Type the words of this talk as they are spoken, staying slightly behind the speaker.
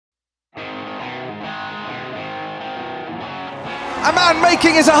a man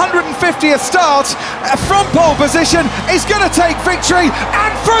making his 150th start from pole position is going to take victory,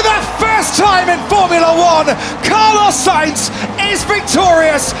 and for the first time in Formula One, Carlos Sainz is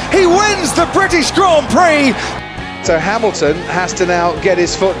victorious. He wins the British Grand Prix. So Hamilton has to now get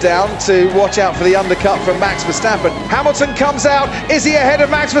his foot down to watch out for the undercut from Max Verstappen. Hamilton comes out. Is he ahead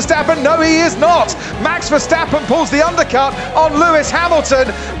of Max Verstappen? No, he is not. Max Verstappen pulls the undercut on Lewis Hamilton.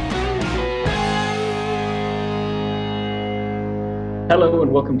 Hello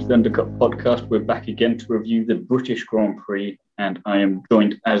and welcome to the Undercut podcast. We're back again to review the British Grand Prix, and I am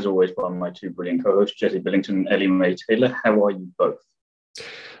joined as always by my two brilliant co-hosts, Jesse Billington and Ellie Mae Taylor. How are you both?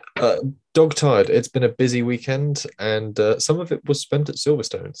 Dog tired. It's been a busy weekend, and some of it was spent at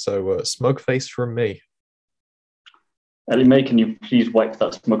Silverstone. So smug face from me. Ellie Mae, can you please wipe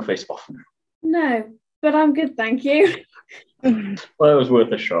that smug face off? No, but I'm good, thank you. Well, it was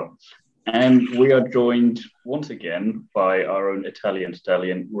worth a shot. And we are joined once again by our own Italian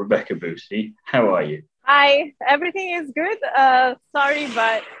stallion, Rebecca Booty. How are you? Hi, everything is good. Sorry,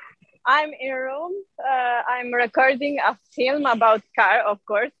 but I'm in Rome. I'm recording a film about car, of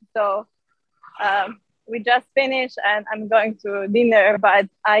course. So we just finished and I'm going to dinner, but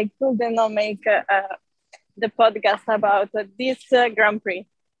I couldn't not make the podcast about this Grand Prix.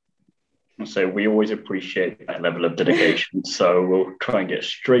 So we always appreciate that level of dedication. So we'll try and get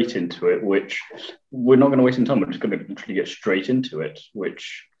straight into it, which we're not going to waste any time. We're just going to literally get straight into it,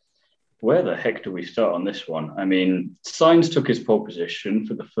 which where the heck do we start on this one? I mean, Sainz took his pole position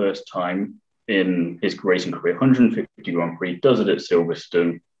for the first time in his racing career, 150 Grand Prix, does it at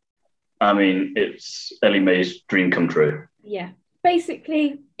Silverstone. I mean, it's Ellie Mae's dream come true. Yeah,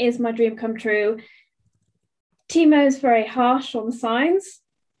 basically, it's my dream come true. Timo's very harsh on Sainz.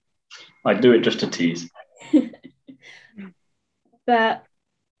 I do it just to tease. But,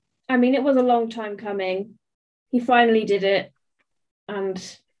 I mean, it was a long time coming. He finally did it. And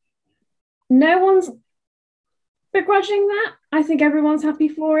no one's begrudging that. I think everyone's happy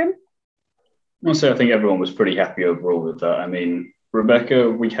for him. Also, I think everyone was pretty happy overall with that. I mean, Rebecca,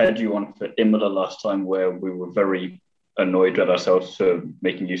 we had you on for Imola last time where we were very annoyed at ourselves for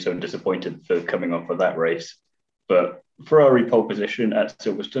making you so disappointed for coming off of that race. But Ferrari pole position at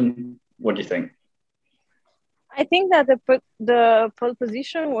Silverstone, what do you think? I think that the pole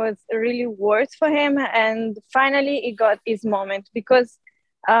position was really worth for him, and finally he got his moment because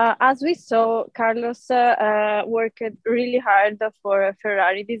as we saw, Carlos worked really hard for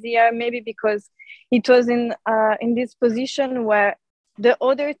Ferrari this year, maybe because it was in this position where the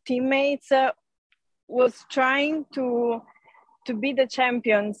other teammates was trying to be the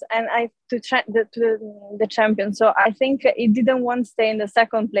champions and the champion. So I think he didn't want to stay in the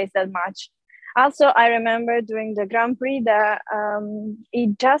second place that much. Also, I remember during the Grand Prix that he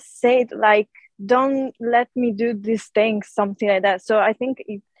just said like, don't let me do these things, something like that. So I think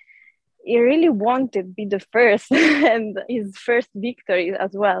he really wanted to be the first and his first victory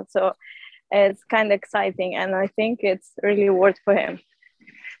as well. So it's kind of exciting, and I think it's really worth for him.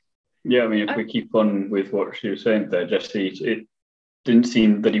 Yeah, I mean, if we keep on with what she was saying there, Jesse, it didn't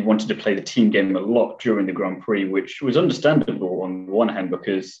seem that he wanted to play the team game a lot during the Grand Prix, which was understandable on the one hand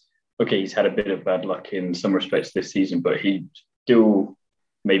because, okay, he's had a bit of bad luck in some respects this season, but he still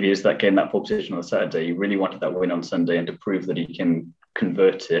maybe is that getting that pole position on Saturday. He really wanted that win on Sunday and to prove that he can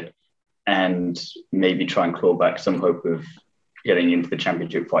convert it and maybe try and claw back some hope of getting into the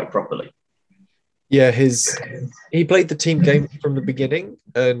championship fight properly. Yeah, he played the team game from the beginning,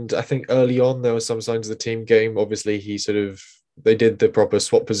 and I think early on there were some signs of the team game. Obviously, they did the proper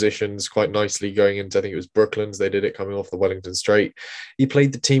swap positions quite nicely going into, I think it was Brooklands. They did it coming off the Wellington Straight. He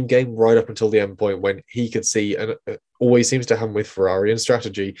played the team game right up until the end point when he could see, and it always seems to happen with Ferrari and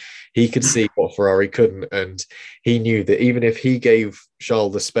strategy, he could see what Ferrari couldn't. And he knew that even if he gave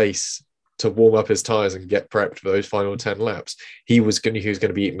Charles the space to warm up his tyres and get prepped for those final 10 laps, he was going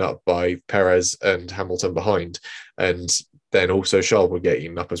to be eaten up by Perez and Hamilton behind. And then also Charles would get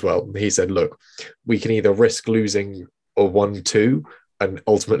eaten up as well. He said, look, we can either risk losing a 1-2 and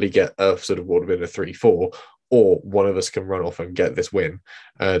ultimately get a sort of what would have been a 3-4, or one of us can run off and get this win.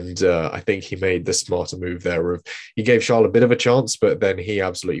 And I think he made the smarter move there. He gave Charles a bit of a chance, but then he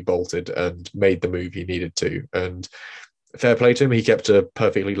absolutely bolted and made the move he needed to. And fair play to him, he kept a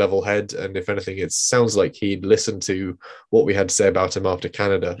perfectly level head. And if anything, it sounds like he'd listened to what we had to say about him after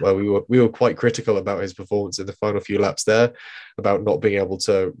Canada, where we were quite critical about his performance in the final few laps there, about not being able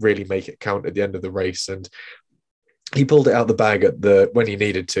to really make it count at the end of the race. And he pulled it out the bag when he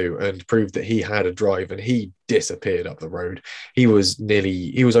needed to and proved that he had a drive, and he disappeared up the road. He was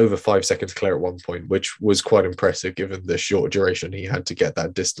over 5 seconds clear at one point, which was quite impressive given the short duration he had to get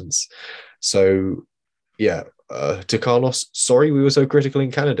that distance. So yeah, to Carlos, sorry we were so critical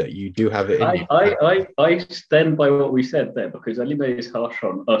in Canada. You do have it in you. I stand by what we said there, because Elime is harsh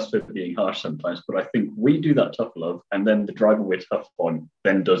on us for being harsh sometimes, but I think we do that tough love, and then the driver we're tough on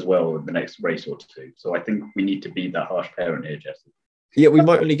then does well in the next race or two. So I think we need to be that harsh parent here, Jesse. Yeah, we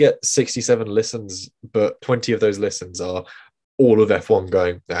might only get 67 listens, but 20 of those listens are all of F1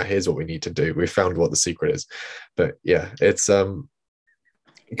 going, here's what we need to do. We found what the secret is. But yeah, it's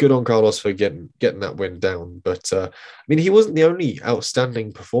good on Carlos for getting that win down. But I mean, he wasn't the only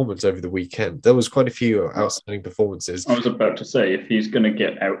outstanding performance over the weekend. There was quite a few outstanding performances. I was about to say, if he's going to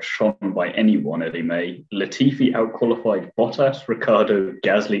get outshone by anyone, Eddie May, Latifi outqualified Bottas, Ricciardo,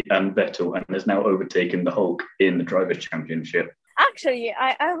 Gasly, and Vettel, and has now overtaken the Hulk in the Drivers' Championship. Actually,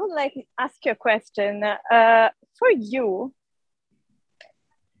 I would like to ask you a question. For you,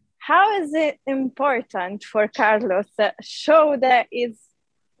 how is it important for Carlos to show that is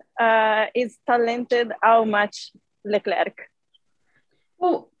talented how much Leclerc?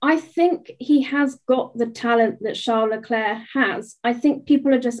 Well, I think he has got the talent that Charles Leclerc has. I think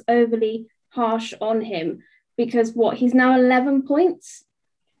people are just overly harsh on him because he's now 11 points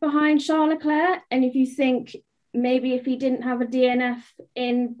behind Charles Leclerc. And if you think maybe if he didn't have a DNF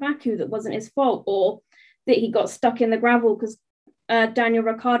in Baku that wasn't his fault, or that he got stuck in the gravel because Daniel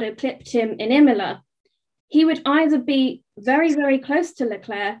Ricciardo clipped him in Imola, he would either be very, very close to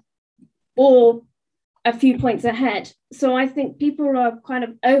Leclerc or a few points ahead. So I think people are kind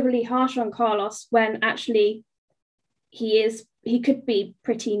of overly harsh on Carlos when actually he could be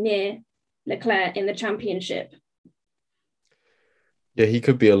pretty near Leclerc in the championship. Yeah, he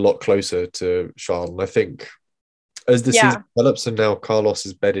could be a lot closer to Charles. And I think as the season develops and now Carlos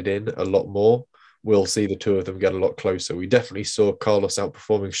is bedded in a lot more, we'll see the two of them get a lot closer. We definitely saw Carlos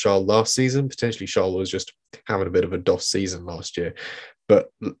outperforming Charles last season. Potentially Charles was just having a bit of a DOS season last year.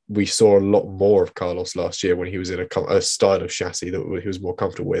 But we saw a lot more of Carlos last year when he was in a style of chassis that he was more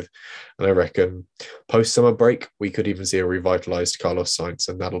comfortable with. And I reckon post-summer break, we could even see a revitalized Carlos Sainz,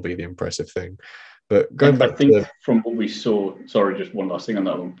 and that'll be the impressive thing. But going back from what we saw, sorry, just one last thing on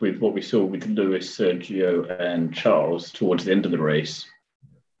that one, with what we saw with Lewis, Sergio, and Charles towards the end of the race,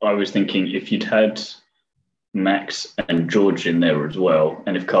 I was thinking if you'd had Max and George in there as well,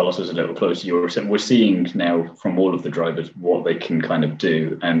 and if Carlos was a little closer, we're seeing now from all of the drivers what they can kind of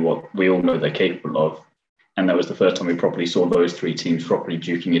do and what we all know they're capable of. And that was the first time we properly saw those three teams properly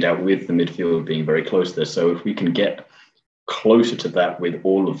duking it out, with the midfield being very close there. So if we can get closer to that with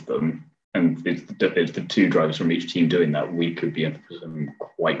all of them, and it's the two drivers from each team doing that, we could be in for some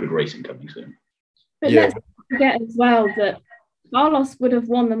quite good racing coming soon. But let's not forget as well that Carlos would have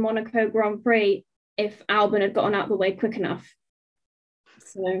won the Monaco Grand Prix if Albon had gotten out of the way quick enough.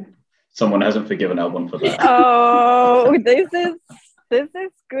 So someone hasn't forgiven Albon for that. Oh, this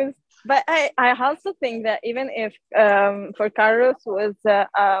is good. But I also think that even if for Carlos was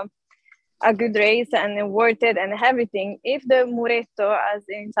a good race and worth it and everything, if the muretto, as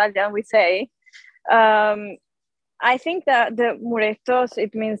in Italian we say, I think that the murettos,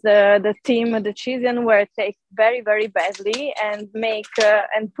 it means the team, the decision were taken very, very badly and make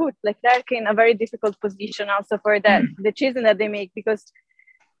and put Leclerc in a very difficult position also for that decision that they make, because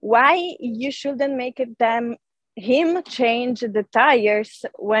why you shouldn't make him change the tires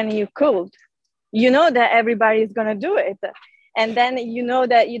when you could? You know that everybody is going to do it. And then you know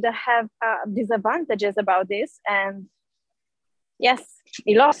that you don't have disadvantages about this. And yes,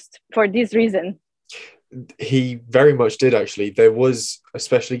 he lost for this reason. He very much did, actually. There was,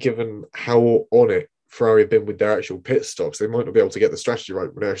 especially given how on it Ferrari have been with their actual pit stops, they might not be able to get the strategy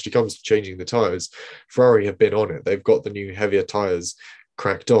right when it actually comes to changing the tyres. Ferrari have been on it. They've got the new heavier tyres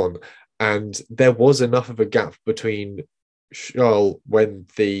cracked on. And there was enough of a gap between Charles when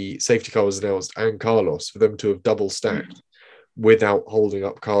the safety car was announced and Carlos for them to have double stacked without holding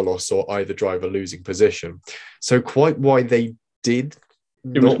up Carlos or either driver losing position. So quite why they did.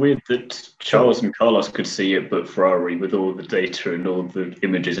 It was weird that Charles and Carlos could see it, but Ferrari, with all the data and all the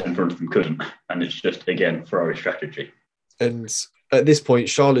images in front of them, couldn't. And it's just, again, Ferrari strategy. And at this point,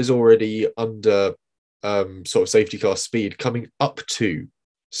 Charles is already under sort of safety car speed coming up to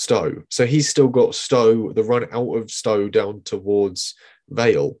Stowe. So he's still got Stowe, the run out of Stowe down towards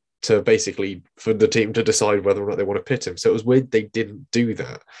Vale, to basically for the team to decide whether or not they want to pit him. So it was weird they didn't do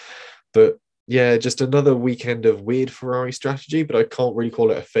that. But yeah, just another weekend of weird Ferrari strategy, but I can't really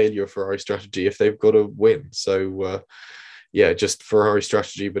call it a failure of Ferrari strategy if they've got to win. So yeah, just Ferrari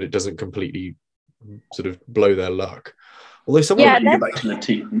strategy, but it doesn't completely sort of blow their luck. Although someone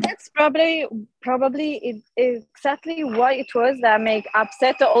that's probably exactly what it was that make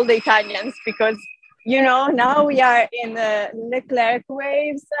upset all the Italians, because you know now we are in the Leclerc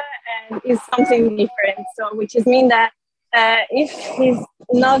waves and is something different. So, which is mean that if he's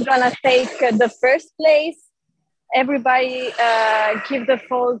not gonna take the first place, everybody give the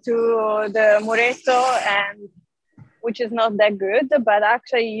fall to the Muretto, and which is not that good. But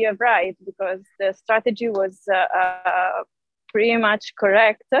actually, you're right, because the strategy was pretty much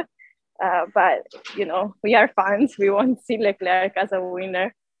correct. But we are fans. We won't see Leclerc as a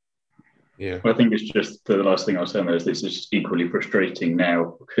winner. Yeah, I think it's just the last thing I was saying there is this is equally frustrating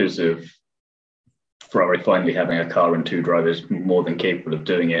now because of Ferrari finally having a car and two drivers more than capable of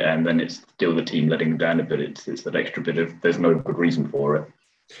doing it, and then it's still the team letting them down a bit. It's that extra bit of there's no good reason for it.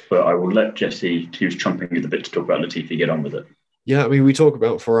 But I will let Jesse, who's chomping at the bit to talk about Latifi, get on with it. Yeah, I mean, we talk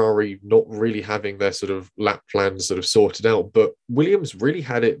about Ferrari not really having their sort of lap plans sort of sorted out, but Williams really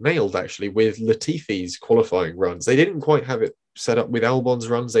had it nailed, actually, with Latifi's qualifying runs. They didn't quite have it set up with Albon's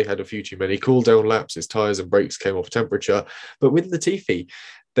runs. They had a few too many cool-down laps. His tyres and brakes came off temperature. But with Latifi,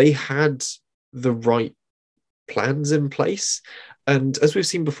 they had the right plans in place. And as we've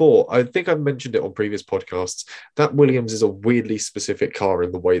seen before, I think I've mentioned it on previous podcasts, that Williams is a weirdly specific car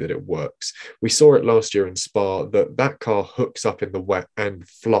in the way that it works. We saw it last year in Spa, that car hooks up in the wet and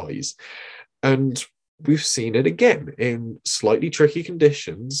flies. And we've seen it again in slightly tricky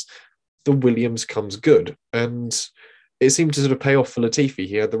conditions. The Williams comes good. And it seemed to sort of pay off for Latifi.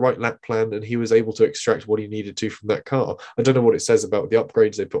 He had the right lap plan and he was able to extract what he needed to from that car. I don't know what it says about the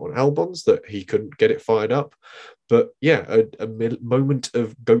upgrades they put on Albon's, that he couldn't get it fired up. But yeah, a moment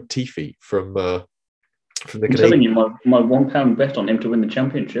of goat Tifi from the Canadian. Telling you, my £1 bet on him to win the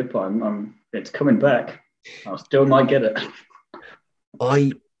championship, it's coming back. I still might get it.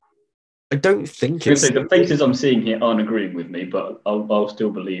 I don't think it's... The faces I'm seeing here aren't agreeing with me, but I'll still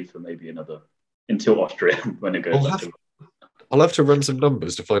believe for maybe another... until Austria when it goes back to... I'll have to run some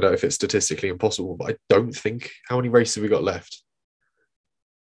numbers to find out if it's statistically impossible, but I don't think... How many races have we got left?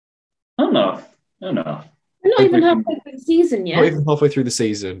 Enough. We're not even halfway through the season yet. Not even halfway through the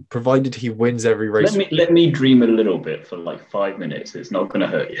season, provided he wins every race. Let me dream a little bit for like 5 minutes. It's not going to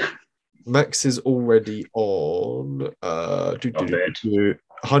hurt you. Max is already on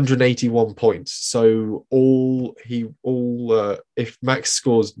 181 points. So if Max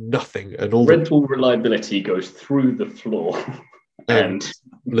scores nothing and all Red Bull reliability goes through the floor, and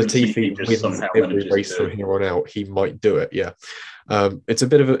Latifi wins every race from here on out, he might do it. Yeah, it's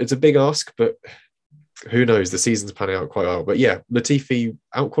a big ask, but who knows? The season's panning out quite well. But yeah, Latifi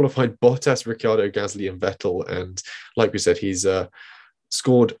outqualified Bottas, Ricciardo, Gasly, and Vettel, and like we said, he's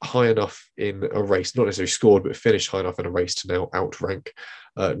scored high enough in a race, not necessarily scored, but finished high enough in a race to now outrank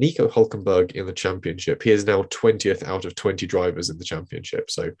Nico Hülkenberg in the championship. He is now 20th out of 20 drivers in the championship.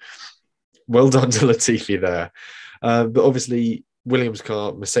 So well done to Latifi there. But obviously, Williams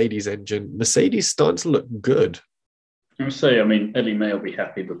car, Mercedes engine, Mercedes starting to look good. I would say, Ellie May will be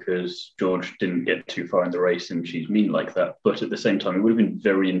happy because George didn't get too far in the race and she's mean like that. But at the same time, it would have been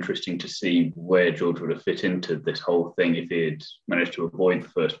very interesting to see where George would have fit into this whole thing if he had managed to avoid the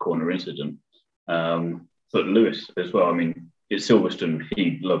first corner incident. But Lewis as well, it's Silverstone.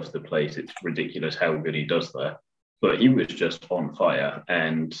 He loves the place. It's ridiculous how good he does there. But he was just on fire.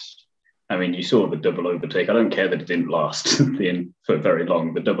 And you saw the double overtake. I don't care that it didn't last for very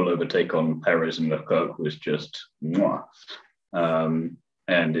long. The double overtake on Perez and Leclerc was just mwah. And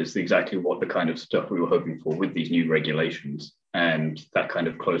it's exactly what the kind of stuff we were hoping for with these new regulations and that kind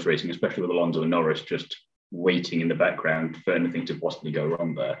of close racing, especially with Alonso and Norris just waiting in the background for anything to possibly go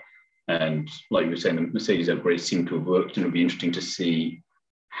wrong there. And like you were saying, the Mercedes upgrades seem to have worked, and it'll be interesting to see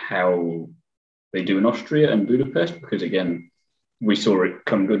how they do in Austria and Budapest, because again, we saw it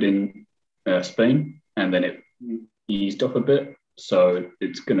come good in Spain, and then it eased off a bit. So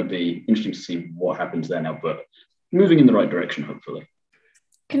it's going to be interesting to see what happens there now, but moving in the right direction, hopefully.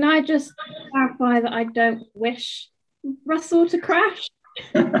 Can I just clarify that I don't wish Russell to crash?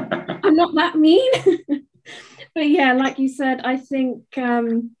 I'm not that mean. But yeah, like you said, I think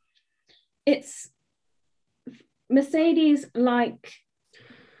it's Mercedes like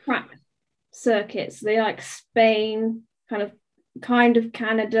track circuits. They like Spain, kind of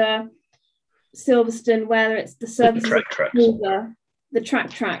Canada, Silverstone, where it's the surface the track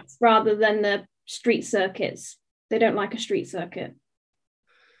tracks rather than the street circuits. They don't like a street circuit.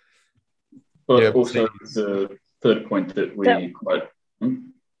 But also the third point that we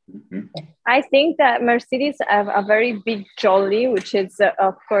I think that Mercedes have a very big jolly, which is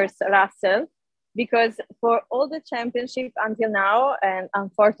of course Russell, because for all the championship until now, and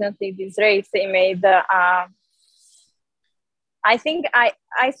unfortunately this race, they made I think I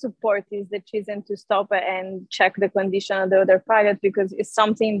support this decision to stop and check the condition of the other pilot, because it's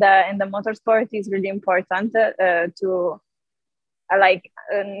something that in the motorsport is really important to like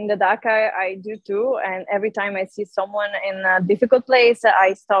in the Dakar, I do too. And every time I see someone in a difficult place,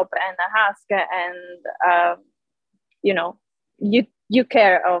 I stop and ask, and you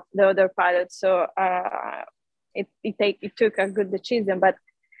care of the other pilot. So it took a good decision, but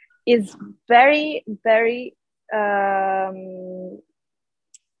it's very, very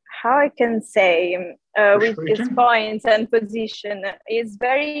how I can say with his points and position is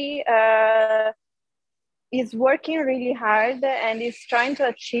very is working really hard, and is trying to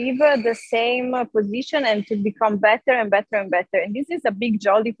achieve the same position and to become better and better and better. And this is a big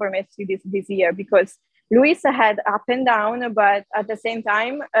jolly for Messi this year, because Luis had up and down, but at the same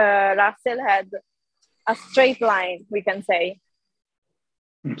time, Russell had a straight line, we can say.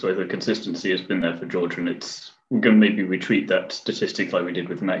 So the consistency has been there for George, and we're going to maybe retreat that statistic like we did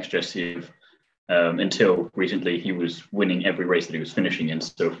with Max Jesse. Until recently, he was winning every race that he was finishing in.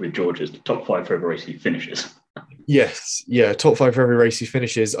 So with George, it's the top 5 for every race he finishes. Yes, yeah, top 5 for every race he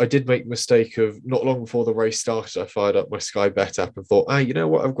finishes. I did make the mistake of not long before the race started, I fired up my Sky Bet app and thought, you know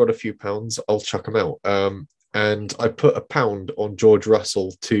what, I've got a few pounds, I'll chuck them out. And I put £1 on George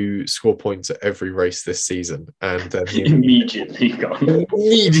Russell to score points at every race this season. And then he immediately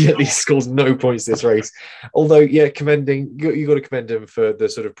scores no points this race. Although, yeah, you got to commend him for the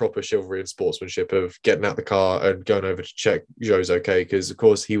sort of proper chivalry and sportsmanship of getting out the car and going over to check Joe's okay. Because, of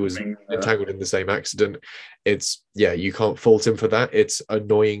course, he was entangled in the same accident. You can't fault him for that. It's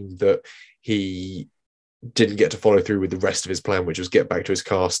annoying that he didn't get to follow through with the rest of his plan, which was get back to his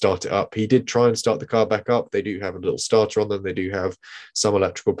car, start it up. He did try and start the car back up. They do have a little starter on them. They do have some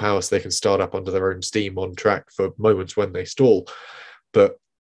electrical power, so they can start up under their own steam on track for moments when they stall. But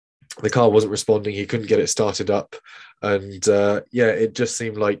the car wasn't responding. He couldn't get it started up. And it just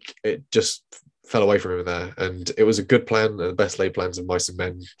seemed like it just fell away from him there. And it was a good plan. The best laid plans of mice and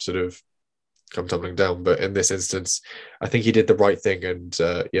men sort of come tumbling down. But in this instance, I think he did the right thing. And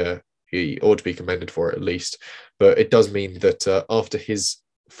he ought to be commended for it at least. But it does mean that after his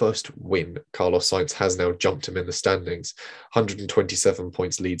first win, Carlos Sainz has now jumped him in the standings. 127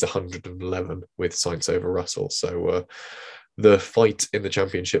 points leads 111 with Sainz over Russell. So the fight in the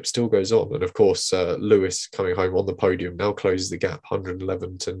championship still goes on. And of course, Lewis coming home on the podium now closes the gap,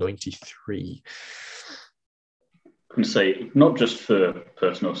 111 to 93. And say not just for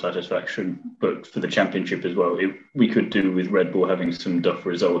personal satisfaction, but for the championship as well. We could do with Red Bull having some duff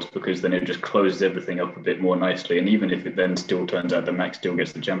results, because then it just closes everything up a bit more nicely. And even if it then still turns out that Max still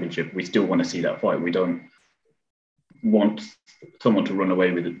gets the championship, we still want to see that fight. We don't want someone to run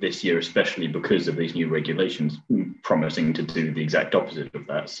away with it this year, especially because of these new regulations promising to do the exact opposite of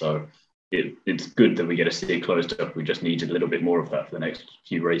that. So it's good that we get to see it closed up. We just need a little bit more of that for the next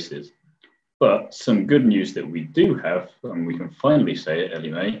few races. But some good news that we do have, and we can finally say it, Ellie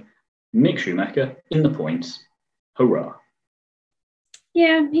May, Mick Schumacher in the points. Hurrah.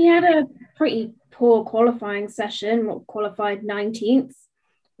 Yeah, he had a pretty poor qualifying session, qualified 19th,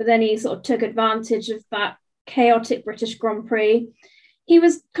 but then he sort of took advantage of that chaotic British Grand Prix. He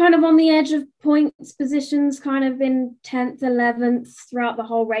was kind of on the edge of points positions, kind of in 10th, 11th throughout the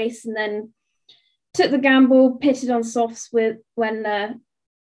whole race, and then took the gamble, pitted on softs when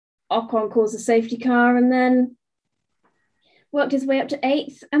Ocon caused a safety car, and then worked his way up to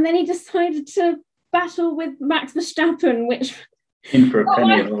 8th, and then he decided to battle with Max Verstappen, which in for a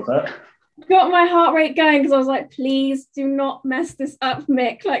penny of all that. Got my heart rate going, because I was like, please do not mess this up,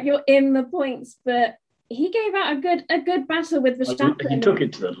 Mick. Like, you're in the points. But he gave out a good battle with Verstappen. He took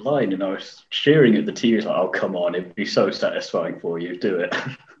it to the line, and I was cheering at the TV, like, oh, come on, it'd be so satisfying for you, do it.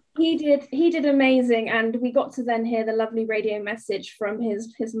 He did amazing, and we got to then hear the lovely radio message from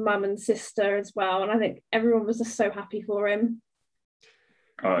his mum and sister as well, and I think everyone was just so happy for him.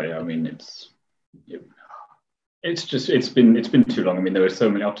 Oh yeah, I mean it's been too long. I mean, there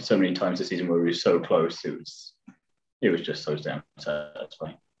were after so many times this season where we were so close, it was just so damn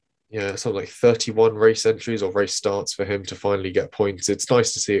satisfying. Yeah, something like 31 race entries or race starts for him to finally get points. It's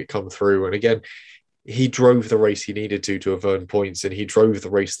nice to see it come through, and again, he drove the race he needed to have earned points, and he drove the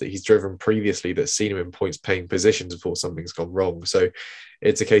race that he's driven previously that's seen him in points paying positions before something's gone wrong. So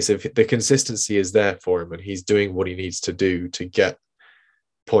it's a case of the consistency is there for him, and he's doing what he needs to do to get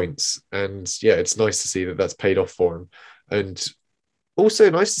points. And yeah, it's nice to see that that's paid off for him. And also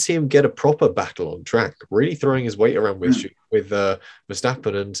nice to see him get a proper battle on track, really throwing his weight around with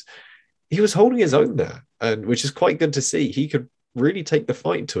Verstappen, and he was holding his own there, and which is quite good to see. He could really take the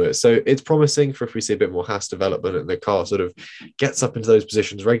fight to it. So it's promising for if we see a bit more Haas development and the car sort of gets up into those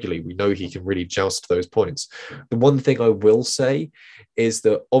positions regularly. We know he can really joust those points. The one thing I will say is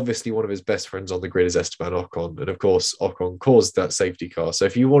that obviously one of his best friends on the grid is Esteban Ocon, and of course Ocon caused that safety car. So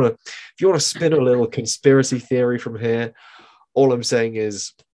if you want to spin a little conspiracy theory from here, All I'm saying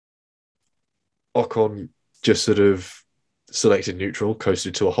is Ocon just sort of selected neutral,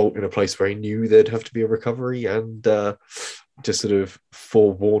 coasted to a halt in a place where he knew there'd have to be a recovery, and just sort of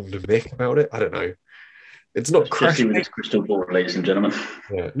forewarned Mick about it. I don't know. It's not Jesse with his crystal ball, ladies and gentlemen.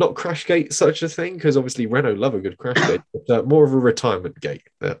 Yeah, not Crashgate, such a thing, because obviously Renault love a good Crashgate, but more of a retirement gate.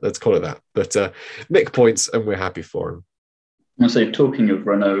 Let's call it that. But Mick points, and we're happy for him. I'll say, talking of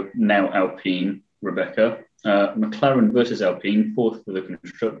Renault, now Alpine, Rebecca, McLaren versus Alpine, fourth for the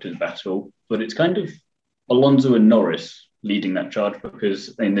constructors' battle, but it's kind of Alonso and Norris leading that charge,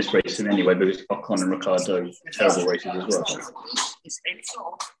 because in this race in any way, because Ocon and Ricciardo terrible races as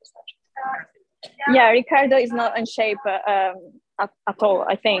well. Yeah, Ricardo is not in shape at all,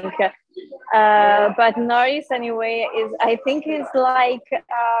 I think. But Norris, anyway, I think is like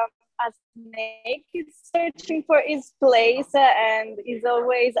a snake is searching for his place and is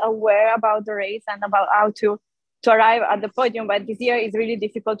always aware about the race and about how to arrive at the podium. But this year is really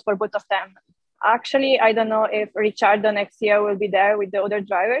difficult for both of them. Actually, I don't know if Ricciardo next year will be there with the other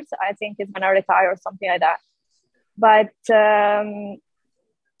drivers. I think he's going to retire or something like that. But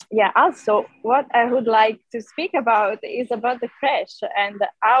yeah, also what I would like to speak about is about the crash and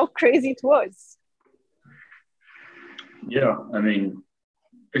how crazy it was. Yeah, I mean,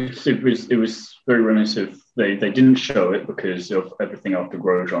 it was very reminiscent. They didn't show it because of everything after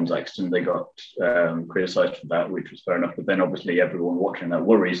Grosjean's accident. They got criticised for that, which was fair enough. But then obviously everyone watching that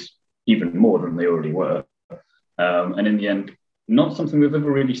worries even more than they already were. And in the end, not something we've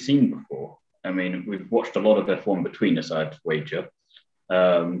ever really seen before. I mean, we've watched a lot of F1 between us, I'd wager.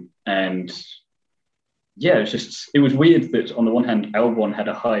 And yeah, it was weird that on the one hand, Albon had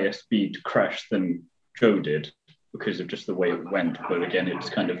a higher speed crash than Joe did because of just the way it went. But again, it's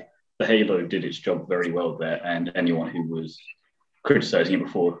kind of the halo did its job very well there. And anyone who was criticizing it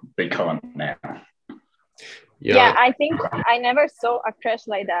before, they can't now. Yeah, I think I never saw a crash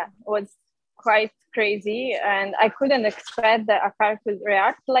like that. It was quite crazy. And I couldn't expect that a car could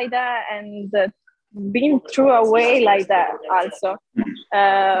react like that and being thrown away like that also.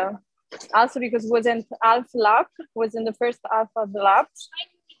 Also because it wasn't half lap, was in the first half of the lap.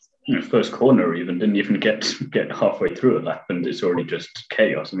 First corner even didn't even get halfway through a lap and it's already just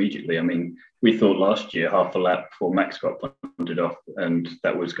chaos immediately. I mean, we thought last year half a lap before Max got punted off and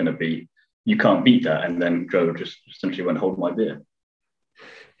that was going to be, you can't beat that. And then Joe just essentially went, hold my beer.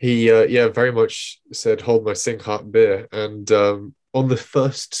 He, very much said, hold my sink heart beer. And on the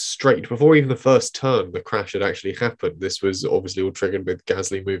first straight, before even the first turn, the crash had actually happened. This was obviously all triggered with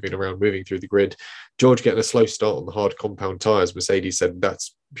Gasly moving through the grid. George getting a slow start on the hard compound tyres. Mercedes said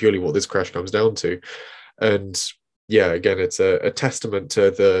that's purely what this crash comes down to. And yeah, again, it's a testament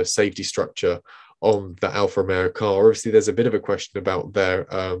to the safety structure on the Alfa Romeo car. Obviously, there's a bit of a question about their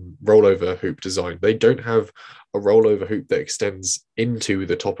rollover hoop design. They don't have a rollover hoop that extends into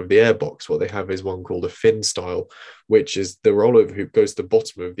the top of the airbox. What they have is one called a fin style, which is the rollover hoop goes to the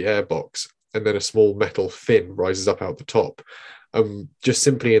bottom of the airbox, and then a small metal fin rises up out the top. Just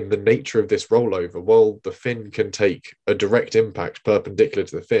simply in the nature of this rollover, while the fin can take a direct impact perpendicular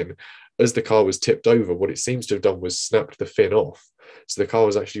to the fin, as the car was tipped over, what it seems to have done was snapped the fin off. So the car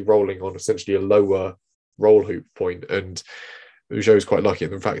was actually rolling on essentially a lower roll hoop point, and Zhou's quite lucky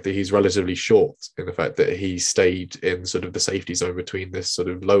in the fact that he's relatively short, in the fact that he stayed in sort of the safety zone between this sort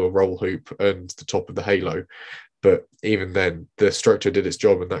of lower roll hoop and the top of the halo. But even then, the structure did its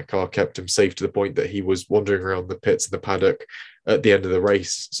job and that car kept him safe to the point that he was wandering around the pits and the paddock at the end of the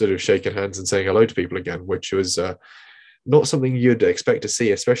race, sort of shaking hands and saying hello to people again, which was not something you'd expect to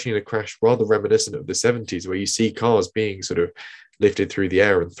see, especially in a crash rather reminiscent of the 70s, where you see cars being sort of lifted through the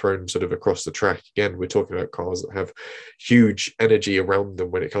air and thrown sort of across the track. Again, we're talking about cars that have huge energy around them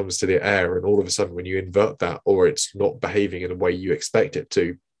when it comes to the air, and all of a sudden when you invert that, or it's not behaving in a way you expect it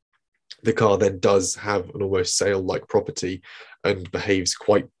to, the car then does have an almost sail-like property and behaves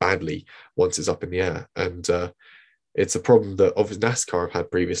quite badly once it's up in the air. And it's a problem that obviously NASCAR have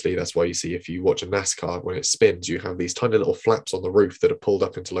had previously. That's why you see, if you watch a NASCAR, when it spins, you have these tiny little flaps on the roof that are pulled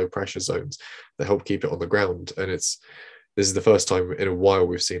up into low pressure zones that help keep it on the ground. And this is the first time in a while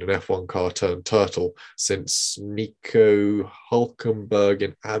we've seen an F1 car turn turtle since Nico Hülkenberg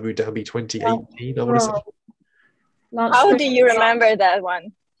in Abu Dhabi 2018. I want to say. How do you remember that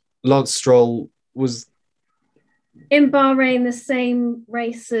one? Lance Stroll was in Bahrain, the same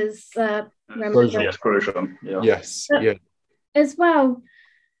race as Grosjean. Yeah. Yes, yeah. As well,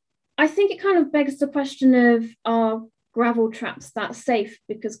 I think it kind of begs the question of, are gravel traps that safe?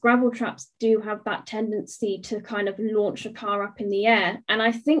 Because gravel traps do have that tendency to kind of launch a car up in the air. And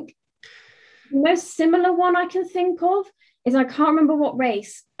I think the most similar one I can think of is I can't remember what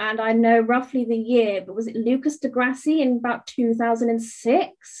race, and I know roughly the year, but was it Lucas de Grassi in about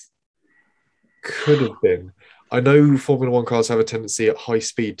 2006? Could have been. I know Formula One cars have a tendency at high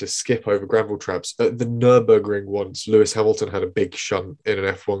speed to skip over gravel traps. At the Nürburgring once, Lewis Hamilton had a big shunt in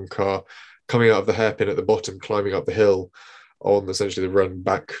an F1 car coming out of the hairpin at the bottom, climbing up the hill on essentially the run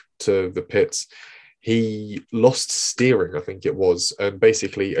back to the pits. He lost steering, I think it was. And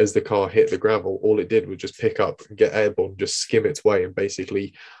basically, as the car hit the gravel, all it did was just pick up and get airborne, just skim its way, and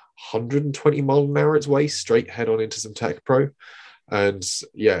basically 120 mile an hour its way straight head on into some Tech Pro. And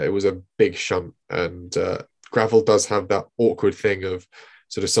yeah, it was a big shunt. And gravel does have that awkward thing of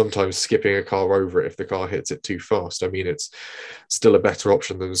sort of sometimes skipping a car over it if the car hits it too fast. I mean, it's still a better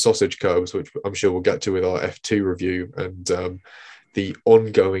option than the sausage curbs, which I'm sure we'll get to with our F2 review and the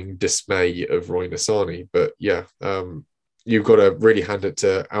ongoing dismay of Roy Nissany. But yeah, you've got to really hand it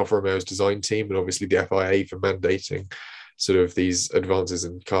to Alfa Romeo's design team and obviously the FIA for mandating sort of these advances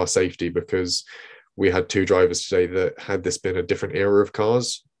in car safety, because we had two drivers today that, had this been a different era of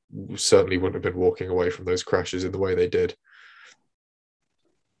cars, certainly wouldn't have been walking away from those crashes in the way they did.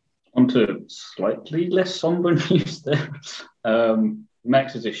 On to slightly less somber news there.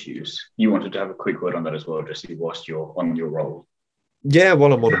 Max's issues. You wanted to have a quick word on that as well, Jesse, whilst you're on your roll. Yeah,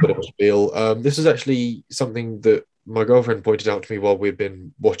 while I'm on a bit of a spiel, this is actually something that my girlfriend pointed out to me while we've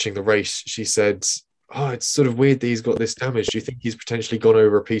been watching the race. She said, "Oh, it's sort of weird that he's got this damage. Do you think he's potentially gone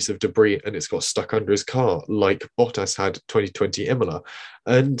over a piece of debris and it's got stuck under his car, like Bottas had 2020 Imola?"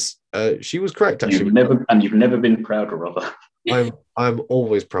 And she was correct, actually. You've never been prouder of her. I'm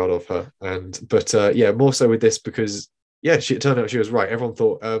always proud of her, but more so with this because it turned out she was right. Everyone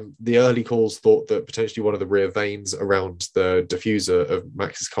thought the early calls thought that potentially one of the rear vanes around the diffuser of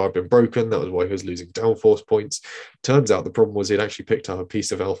Max's car had been broken. That was why he was losing downforce points. Turns out the problem was he'd actually picked up a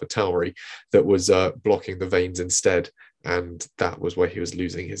piece of Alpha Tauri that was blocking the vanes instead, and that was where he was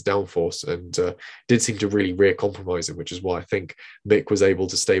losing his downforce, and did seem to really rear compromise him, which is why I think Mick was able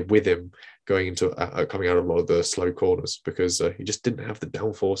to stay with him going into coming out of a lot of the slow corners, because he just didn't have the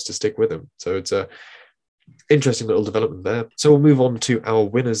downforce to stick with him. So it's a interesting little development there. So we'll move on to our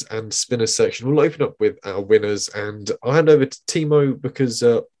winners and spinners section. We'll open up with our winners, and I'll hand over to Timo because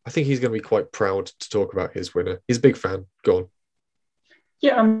I think he's going to be quite proud to talk about his winner. He's a big fan. Go on.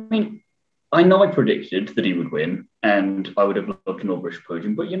 Yeah, I mean, I know I predicted that he would win, and I would have loved an all-British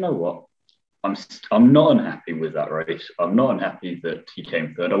podium, but you know what? I'm not unhappy with that race. I'm not unhappy that he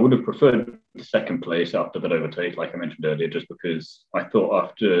came third. I would have preferred the second place after that overtake, like I mentioned earlier, just because I thought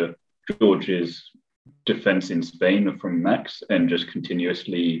after George's defense in Spain from Max and just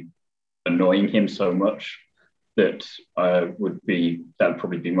continuously annoying him so much that would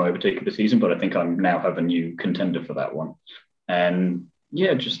probably be my overtake of the season. But I think I now have a new contender for that one. And yeah,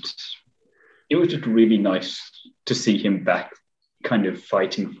 it was just really nice to see him back kind of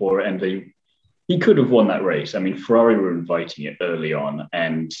fighting for it. And he could have won that race. I mean, Ferrari were inviting it early on,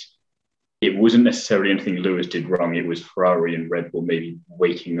 and it wasn't necessarily anything Lewis did wrong. It was Ferrari and Red Bull maybe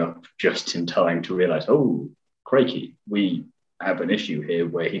waking up just in time to realize, oh, crikey, we have an issue here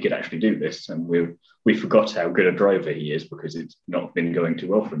where he could actually do this. And we forgot how good a driver he is because it's not been going too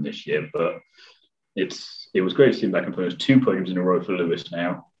well for him this year. But it was great to see him back in front. 2 podiums in a row for Lewis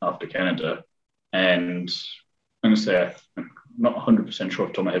now after Canada. And I'm going to say, I'm not 100% sure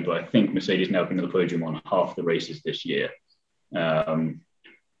off the top of my head, but I think Mercedes now been on the podium on half the races this year.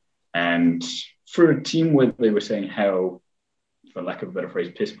 And for a team where they were saying how, for lack of a better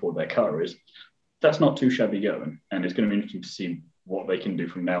phrase, piss poor their car is, that's not too shabby going. And it's going to be interesting to see what they can do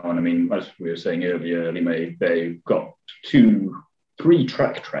from now on. I mean, as we were saying earlier, early May, they've got 3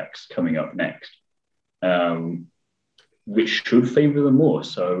 tracks coming up next, which should favour them more.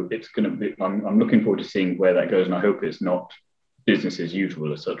 So it's going to be, I'm looking forward to seeing where that goes. And I hope it's not business as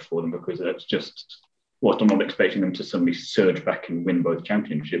usual as such for them, because that's just what I'm not expecting them to suddenly surge back and win both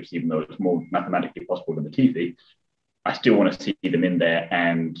championships, even though it's more mathematically possible than Latifi. I still want to see them in there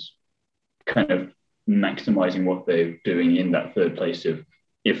and kind of maximising what they're doing in that third place of,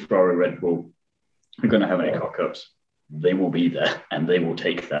 if Ferrari Red Bull are going to have any cock-ups, they will be there and they will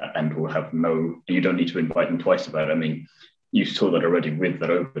take that and will have you don't need to invite them twice about it. I mean, you saw that already with that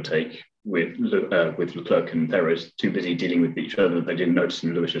overtake with Leclerc and Perez, too busy dealing with each other. They didn't notice,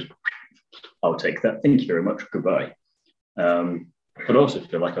 and Lewis just, I'll take that. Thank you very much. Goodbye. But also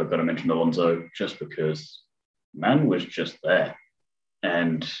feel like I've got to mention Alonso just because man was just there.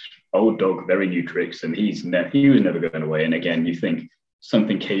 And old dog, very new tricks, and he was never going away. And again, you think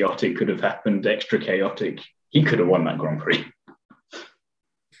something chaotic could have happened, extra chaotic. He could have won that Grand Prix.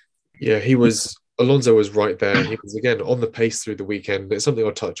 Yeah, Alonso was right there. He was, again, on the pace through the weekend. It's something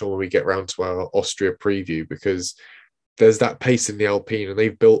I'll touch on when we get around to our Austria preview, because there's that pace in the Alpine, and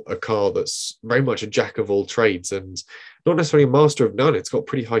they've built a car that's very much a jack of all trades and not necessarily a master of none. It's got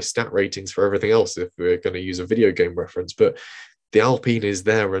pretty high stat ratings for everything else, if we're going to use a video game reference. But the Alpine is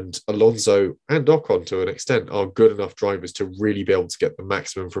there, and Alonso and Ocon, to an extent, are good enough drivers to really be able to get the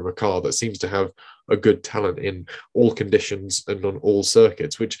maximum from a car that seems to have a good talent in all conditions and on all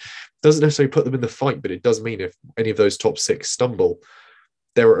circuits, which doesn't necessarily put them in the fight, but it does mean if any of those top six stumble,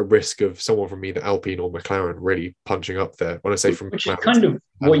 they're at a risk of someone from either Alpine or McLaren really punching up there. When I say from which McLaren, is kind of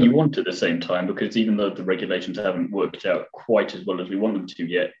what you want at the same time, because even though the regulations haven't worked out quite as well as we want them to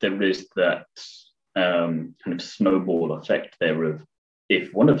yet, there is that kind of snowball effect there of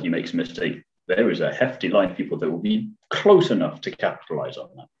if one of you makes a mistake, there is a hefty line of people that will be close enough to capitalize on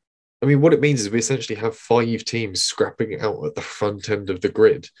that. I mean, what it means is we essentially have 5 teams scrapping it out at the front end of the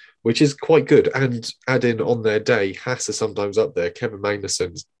grid, which is quite good. And add in on their day, Haas are sometimes up there. Kevin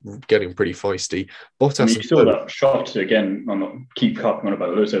Magnussen's getting pretty feisty. Bottas, I mean, you saw that shot again. I'm not keep harping on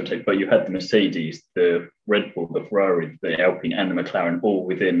about those overtakes, but you had the Mercedes, the Red Bull, the Ferrari, the Alpine, and the McLaren all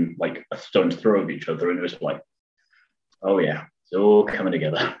within like a stone's throw of each other, and it was like, oh yeah, it's all coming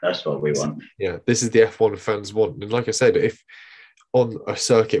together. That's what we want. Yeah, this is the F1 fans want. And like I said, if on a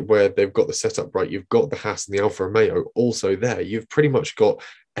circuit where they've got the setup right, you've got the Haas and the Alfa Romeo also there, you've pretty much got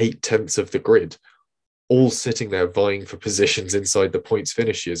 8/10 of the grid all sitting there vying for positions inside the points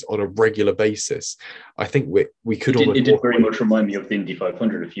finishes on a regular basis. I think we could almost... It did very much remind me of the Indy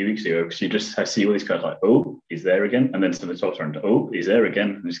 500 a few weeks ago, because you just see all these guys like, oh, he's there again, and then some of the tops around, oh, he's there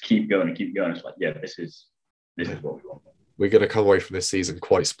again, and just keep going and keep going. It's like, yeah, this is what we want. We're going to come away from this season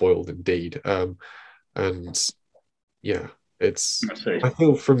quite spoiled indeed. And yeah, I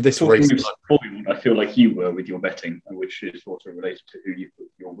feel from this race, I feel like you were with your betting, which is also related to who you put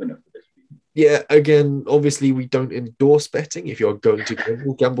your winner for this week. Yeah, again, obviously we don't endorse betting. If you're going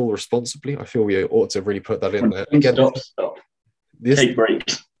to gamble responsibly. I feel we ought to really put that in there. Again, stop. Take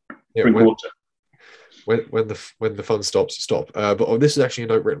breaks. Yeah, drink water. When the fun stops, stop. But this is actually a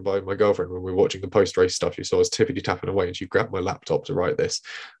note written by my girlfriend when we were watching the post-race stuff. She saw us tippity tapping away, and she grabbed my laptop to write this.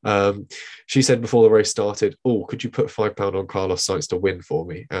 She said before the race started, "Oh, could you put £5 on Carlos Sainz to win for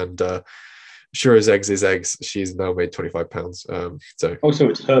me?" And sure as eggs is eggs, she's now made £25. So also,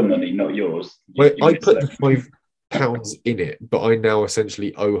 it's her money, not yours. I put the £5 in it, but I now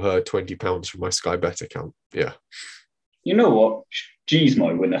essentially owe her £20 from my Sky Bet account. Yeah. You know what? G's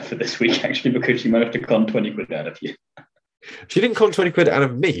my winner for this week, actually, because she managed to con 20 quid out of you. She didn't con 20 quid out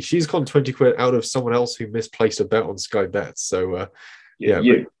of me. She's con 20 quid out of someone else who misplaced a bet on Sky Bets. So, yeah,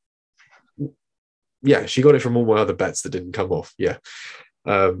 she got it from all my other bets that didn't come off. Yeah.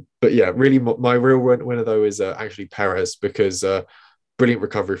 But yeah, really, my real winner, though, is actually Perez, because brilliant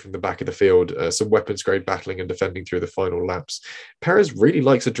recovery from the back of the field, some weapons grade battling and defending through the final laps. Perez really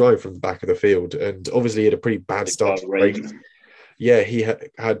likes a drive from the back of the field, and obviously he had a pretty bad start to the race. Yeah, he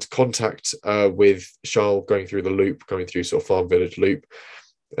had contact with Charles going through the loop, going through sort of Farm Village loop,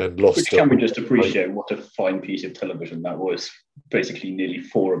 and lost. Which can we just appreciate what a fine piece of television that was? Basically, nearly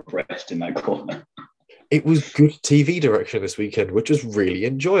 4 abreast in that corner. It was good TV direction this weekend, which was really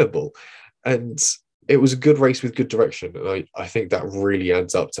enjoyable, and it was a good race with good direction. And I think that really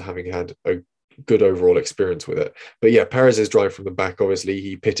adds up to having had a good overall experience with it. But yeah, Perez's drive from the back, obviously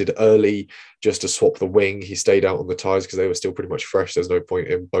he pitted early just to swap the wing. He stayed out on the tyres because they were still pretty much fresh. There's no point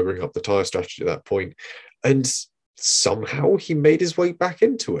in buggering up the tyre strategy at that point. And somehow he made his way back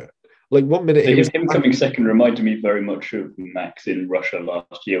into it. Like 1 minute... Him coming second reminded me very much of Max in Russia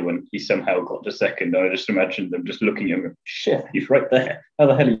last year when he somehow got to second. I just imagined them just looking at him, shit, he's right there. How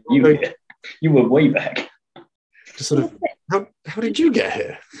the hell are you here? You were way back. Just sort of, how did you get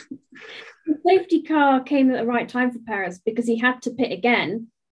here? The safety car came at the right time for Perez because he had to pit again.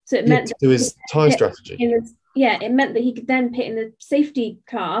 So it meant to his tyre strategy. It meant that he could then pit in the safety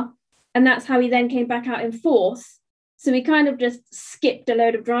car, and that's how he then came back out in 4th. So he kind of just skipped a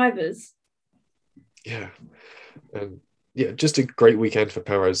load of drivers. Yeah. And yeah, just a great weekend for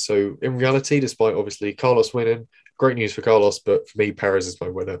Perez. So in reality, despite obviously Carlos winning, great news for Carlos, but for me, Perez is my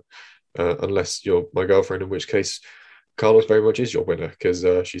winner. Unless you're my girlfriend, in which case Carlos very much is your winner because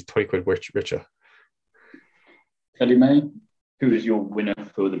she's 20 quid richer. Ellie May, who is your winner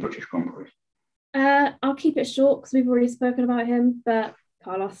for the British Grand Prix? I'll keep it short because we've already spoken about him, but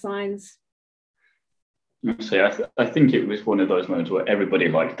Carlos Sainz. I think it was one of those moments where everybody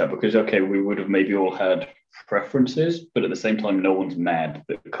liked that because, okay, we would have maybe all had preferences, but at the same time, no one's mad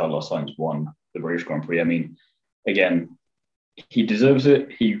that Carlos Sainz won the British Grand Prix. I mean, again, he deserves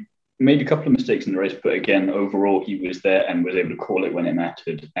it. He made a couple of mistakes in the race, but again, overall, he was there and was able to call it when it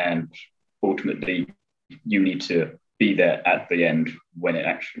mattered. And ultimately, you need to be there at the end when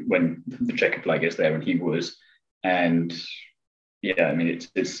the checkered flag is there, and he was. And yeah, I mean,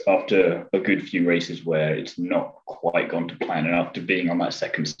 it's after a good few races where it's not quite gone to plan, and after being on that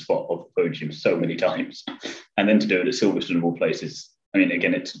second spot of the podium so many times, and then to do it at Silverstone of all places. I mean,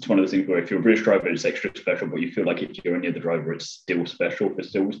 again, it's one of those things where if you're a British driver, it's extra special, but you feel like if you're any other driver, it's still special for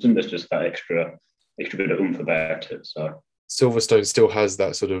Silverstone. There's just that extra bit of oomph about it. So Silverstone still has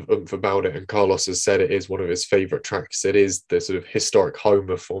that sort of oomph about it, and Carlos has said it is one of his favourite tracks. It is the sort of historic home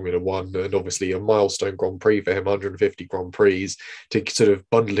of Formula One, and obviously a milestone Grand Prix for him, 150 Grand Prix, to sort of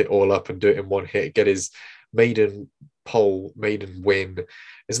bundle it all up and do it in one hit, get his maiden pole, maiden win.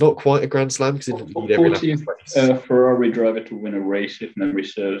 It's not quite a Grand Slam because it didn't lead every lap of the race. Ferrari driver to win a race, if memory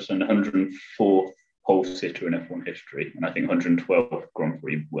serves, and 104th pole sitter in F1 history, and I think 112th Grand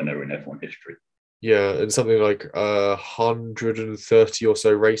Prix winner in F1 history. Yeah, and something like 130 or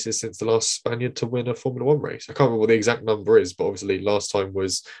so races since the last Spaniard to win a Formula One race. I can't remember what the exact number is, but obviously last time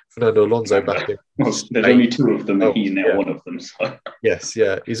was Fernando Alonso back in. Well, there's only two of them, and he's now one of them. So. Yes,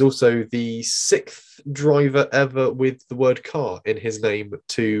 yeah. He's also the sixth driver ever with the word car in his name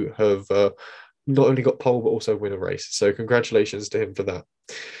to have not only got pole, but also win a race. So congratulations to him for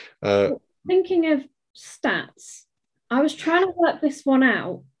that. Thinking of stats, I was trying to work this one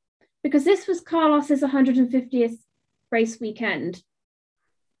out, because this was Carlos's 150th race weekend.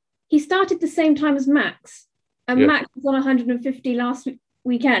 He started the same time as Max, and Max was on 150 last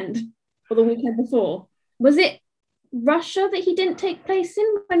weekend, or the weekend before. Was it Russia that he didn't take place in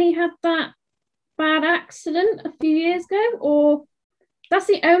when he had that bad accident a few years ago? Or that's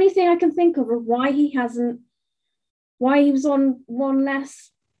the only thing I can think of why he was on one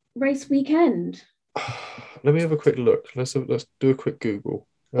less race weekend. Let me have a quick look. Let's do a quick Google.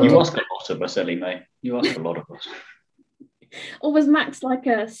 You ask a lot of us, Ellie, mate. You ask a lot of us. Or was Max like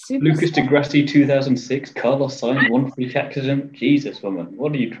a super? Lucas de Grassi, 2006. Carlos Sainz, one freak accident. Jesus, woman,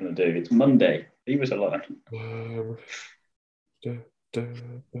 what are you trying to do? It's Monday. He was alive. Thank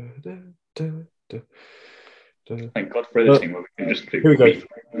God for editing. Where we can just here we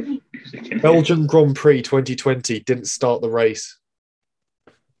go. Belgian Grand Prix 2020 didn't start the race.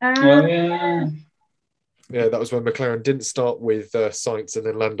 Well, yeah. Yeah, that was when McLaren didn't start with Sainz, and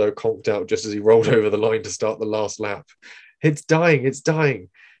then Lando conked out just as he rolled over the line to start the last lap. It's dying. It's gone.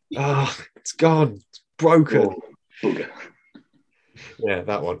 It's broken. Yeah,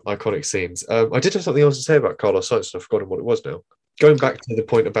 that one. Iconic scenes. I did have something else to say about Carlos Sainz, and I've forgotten what it was now. Going back to the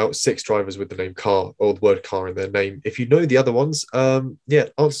point about six drivers with the name car or the word car in their name, if you know the other ones,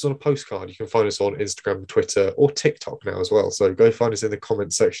 answers on a postcard. You can find us on Instagram, Twitter, or TikTok now as well. So go find us in the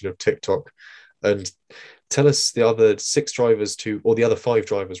comment section of TikTok and tell us the other six drivers or the other five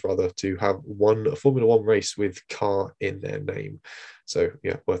drivers rather, to have won a Formula One race with car in their name. So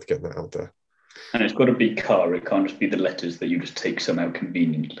yeah, worth getting that out there. And it's got to be car. It can't just be the letters that you just take somehow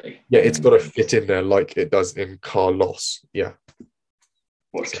conveniently. Yeah, it's got to fit in there like it does in Carlos. Yeah.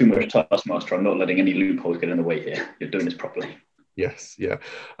 What's too much taskmaster? I'm not letting any loopholes get in the way here. You're doing this properly. Yes, yeah.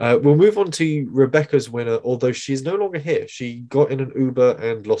 We'll move on to Rebecca's winner, although she's no longer here. She got in an Uber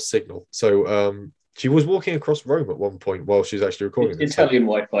and lost signal. So she was walking across Rome at one point while she's actually recording this. Italian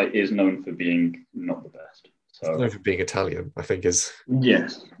Wi-Fi is known for being not the best. So. Known for being Italian, I think is.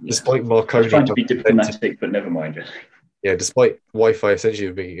 Yes. Despite Marconi. Trying to be diplomatic, but never mind. Yeah, despite Wi-Fi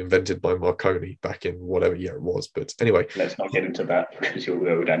essentially being invented by Marconi back in whatever year it was. But anyway. Let's not get into that because you'll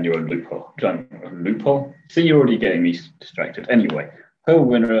go down your own loophole. See, you're already getting me distracted. Anyway, her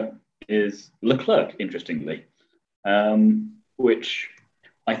winner is Leclerc, interestingly, which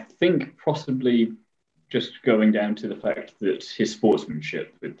I think possibly just going down to the fact that his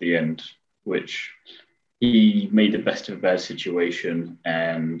sportsmanship at the end, which he made the best of a bad situation,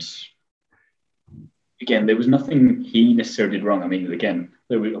 and again, there was nothing he necessarily did wrong. I mean, again,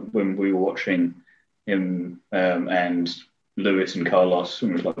 when we were watching him and Lewis and Carlos,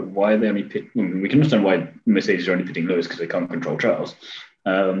 and it was like, why are they only pitting? We can understand why Mercedes are only pitting Lewis because they can't control Charles.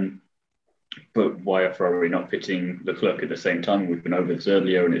 But why are Ferrari not pitting Leclerc at the same time? We've been over this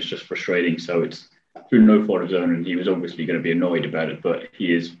earlier, and it's just frustrating. So it's through no fault of his own, and he was obviously going to be annoyed about it, but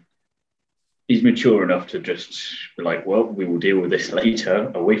he's mature enough to just be like, well, we will deal with this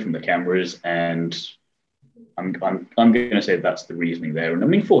later, away from the cameras, and I'm going to say that's the reasoning there. And I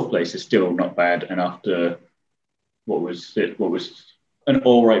mean, fourth place is still not bad, and after what was an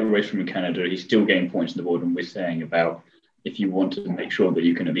all right race from Canada, he's still getting points on the board. And we're saying about if you want to make sure that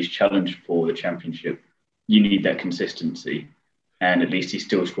you can at least challenge for the championship, you need that consistency. And at least he's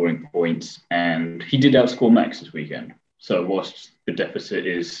still scoring points. And he did outscore Max this weekend. So whilst the deficit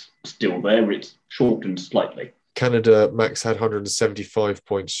is still there, it's shortened slightly. Canada, Max had 175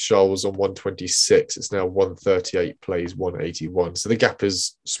 points. Charles was on 126. It's now 138, plays 181. So the gap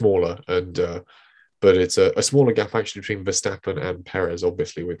is smaller. And but it's a smaller gap actually between Verstappen and Perez,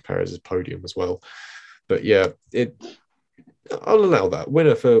 obviously with Perez's podium as well. But yeah, I'll allow that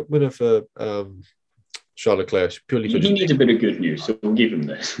winner for Charles Leclerc purely for he needs a bit of good news, so we'll give him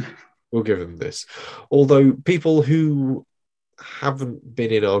this. We'll give him this. Although people who haven't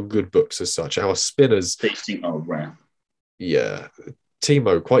been in our good books as such, our spinners, facing our wrath. Yeah,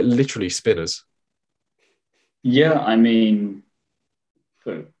 Timo, quite literally spinners. Yeah, I mean,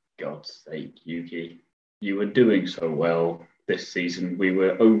 for God's sake, Yuki, you were doing so well this season. We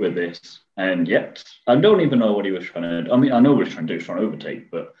were over this, and yet I don't even know what he was trying to. I mean, I know what he was trying to do. He was trying to overtake,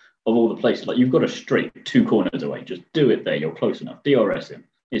 but of all the places, like you've got a straight 2 corners away. Just do it there. You're close enough. DRS him.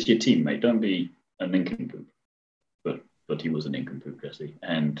 It's your teammate. Don't be an nincompoop. But he was an nincompoop, Jesse.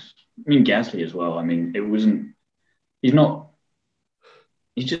 And I mean Gasly as well. I mean, it wasn't.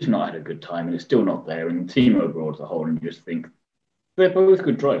 He's just not had a good time, and it's still not there. And the team overall as a whole, and you just think they're both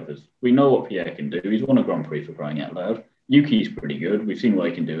good drivers. We know what Pierre can do. He's won a Grand Prix for crying out loud. Yuki's pretty good. We've seen what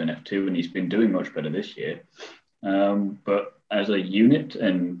he can do in F2, and he's been doing much better this year. But as a unit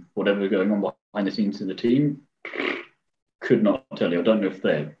and whatever's going on behind the scenes of the team, could not tell you. I don't know if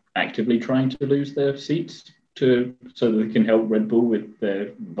they're actively trying to lose their seats so that they can help Red Bull with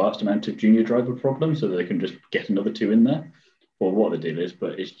their vast amount of junior driver problems, so that they can just get another 2 in there, or what the deal is.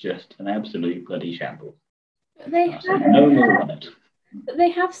 But it's just an absolute bloody shambles. They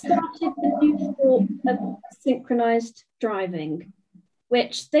have started the new sport of synchronized driving,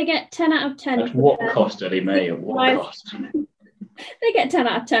 which they get 10 out of 10. At what cost, Eddie May? At what cost? They get 10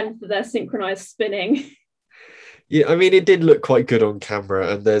 out of 10 for their synchronized spinning. Yeah, I mean, it did look quite good on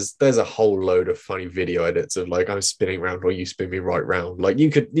camera, and there's a whole load of funny video edits of like I'm spinning round or you spin me right round. Like you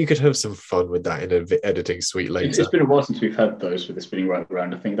could have some fun with that in an editing suite later. It's been a while since we've had those with the spinning right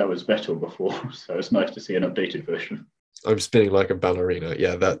round. I think that was better before, so it's nice to see an updated version. I'm spinning like a ballerina.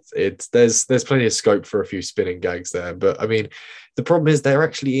 Yeah, there's plenty of scope for a few spinning gags there. But I mean, the problem is they're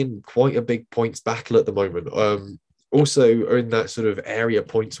actually in quite a big points battle at the moment. Also in that sort of area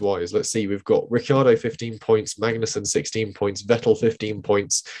points wise, let's see, we've got Ricciardo 15 points, Magnussen 16 points, Vettel 15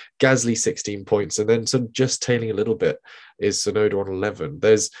 points, Gasly 16 points, and then sort of just tailing a little bit is Tsunoda on 11.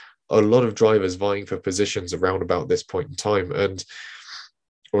 There's a lot of drivers vying for positions around about this point in time,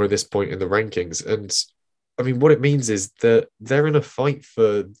 or at this point in the rankings. And I mean, what it means is that they're in a fight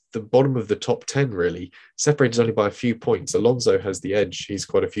for the bottom of the top 10, really, separated only by a few points. Alonso has the edge. He's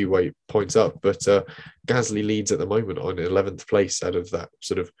quite a few points up, but Gasly leads at the moment on 11th place out of that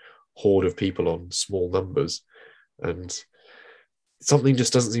sort of horde of people on small numbers. And something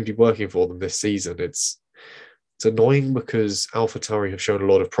just doesn't seem to be working for them this season. It's annoying because AlphaTauri have shown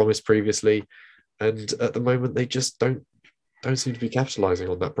a lot of promise previously, and at the moment they just don't seem to be capitalizing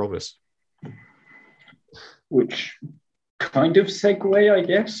on that promise. Which kind of segue, I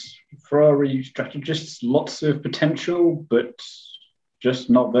guess. Ferrari strategists, lots of potential, but just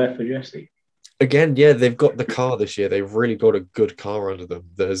not there for Jesse. Again, yeah, they've got the car this year. They've really got a good car under them.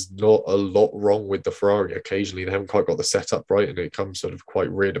 There's not a lot wrong with the Ferrari. Occasionally, they haven't quite got the setup right, and it comes sort of quite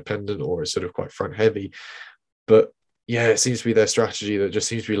rear dependent, or it's sort of quite front heavy. But yeah, it seems to be their strategy that just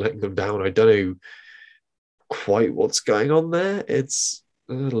seems to be letting them down. I don't know quite what's going on there. It's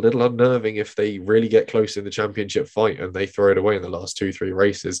a little unnerving. If they really get close in the championship fight and they throw it away in the last 2-3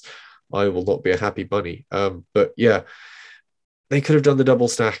 races, I will not be a happy bunny. But yeah, they could have done the double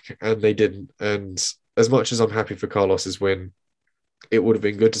stack and they didn't. And as much as I'm happy for Carlos's win, it would have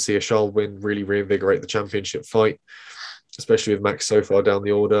been good to see a Charles win really reinvigorate the championship fight, especially with Max so far down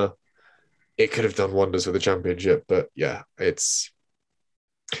the order. It could have done wonders for the championship, but yeah, it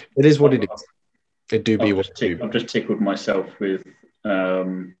is what it is. It do be what it do. I've just tickled myself with,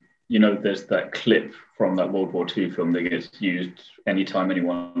 there's that clip from that World War II film that gets used anytime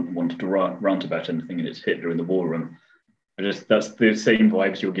anyone wanted to rant about anything, and it's Hitler in the war room. That's the same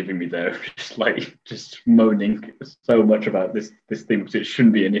vibes you're giving me there. just moaning so much about this thing because it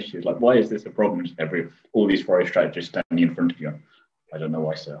shouldn't be an issue. Like, why is this a problem? All these Ferrari strategists standing in front of you. I don't know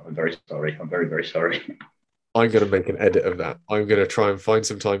why, sir. I'm very sorry. I'm very, very sorry. I'm going to make an edit of that. I'm going to try and find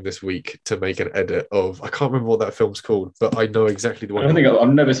some time this week to make an edit of. I can't remember what that film's called, but I know exactly the one.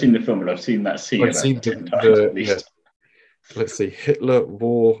 I've never seen the film, but I've seen that scene. I've seen 10 times at least. Yeah. Let's see, Hitler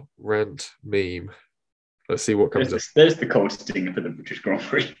war rant meme. Let's see what comes up. There's the cold stinger for the British Grand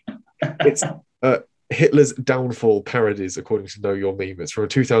Prix. It's Hitler's Downfall parodies, according to Know Your Meme. It's from a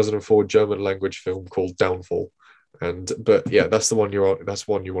 2004 German language film called Downfall. But yeah, that's the one you want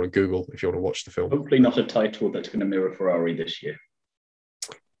to Google if you want to watch the film. Hopefully not a title that's going to mirror Ferrari this year.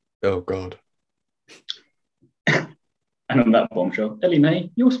 Oh God. And on that bombshell, Ellie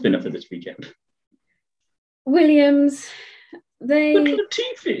May, your spinner for this weekend. Williams, they Look at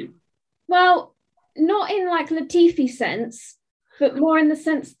Latifi. Well, not in like Latifi sense, but more in the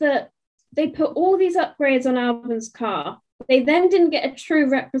sense that they put all these upgrades on Albon's car. They then didn't get a true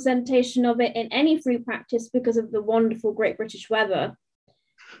representation of it in any free practice because of the wonderful Great British weather.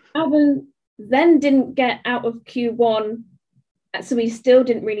 Albon then didn't get out of Q1, so we still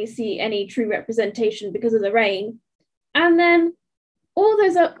didn't really see any true representation because of the rain. And then all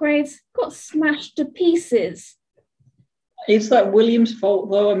those upgrades got smashed to pieces. Is that Williams' fault,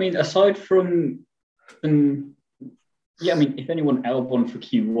 though? I mean, aside from... yeah, I mean, if anyone, Albon for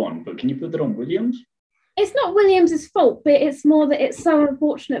Q1, but can you put that on Williams? It's not Williams' fault, but it's more that it's so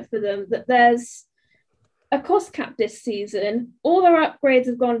unfortunate for them that there's a cost cap this season. All their upgrades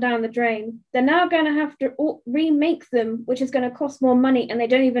have gone down the drain. They're now going to have to remake them, which is going to cost more money, and they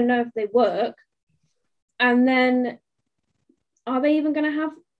don't even know if they work. And then, are they even going to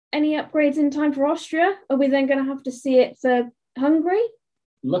have any upgrades in time for Austria? Are we then going to have to see it for Hungary?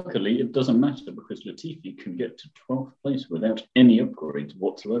 Luckily, it doesn't matter because Latifi can get to 12th place without any upgrades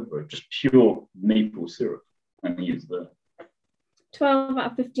whatsoever, just pure maple syrup. And he is there. 12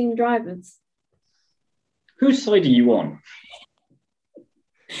 out of 15 drivers. Whose side are you on?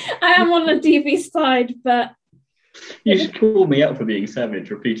 I am on Latifi's side, but... You should call me out for being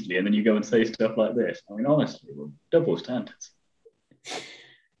savage repeatedly, and then you go and say stuff like this. I mean, honestly, well, double standards.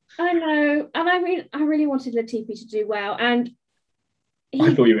 I know. And I really wanted Latifi to do well. And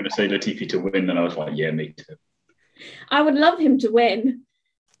I thought you were going to say Latifi to win, and I was like, yeah, me too. I would love him to win.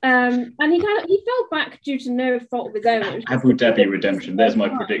 And he fell back due to no fault of his own. Abu Dhabi redemption. There's my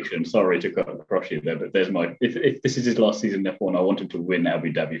prediction. Sorry to cut across you there, but there's my... If this is his last season in F1, I want him to win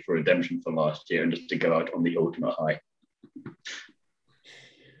Abu Dhabi for redemption for last year and just to go out on the ultimate high.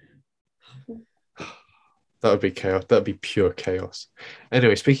 That would be chaos. That would be pure chaos.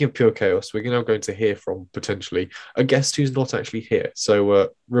 Anyway, speaking of pure chaos, we're now going to hear from, potentially, a guest who's not actually here.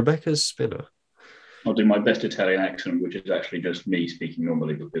 So, Rebecca's spinner. I'll do my best Italian accent, which is actually just me speaking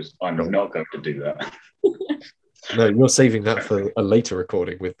normally because I'm not going to do that. No, you're saving that for a later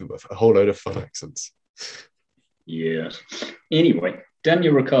recording with a whole load of fun accents. Yes. Anyway,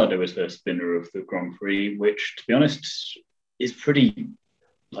 Daniel Ricciardo is the spinner of the Grand Prix, which, to be honest, is pretty...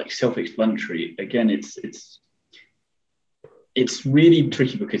 self-explanatory. Again, it's really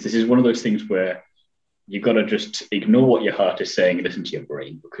tricky because this is one of those things where you've got to just ignore what your heart is saying and listen to your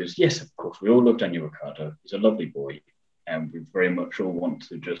brain. Because yes, of course, we all love Daniel Ricciardo. He's a lovely boy, and we very much all want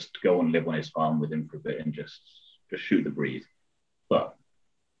to just go and live on his farm with him for a bit and just shoot the breeze. But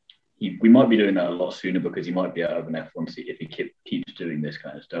we might be doing that a lot sooner because he might be out of an F1 seat if he keeps doing this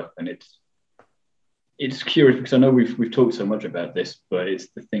kind of stuff. And it's curious because I know we've talked so much about this, but it's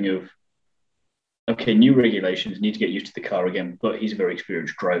the thing of, okay, new regulations, need to get used to the car again, but he's a very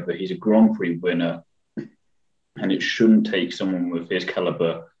experienced driver. He's a Grand Prix winner, and it shouldn't take someone with his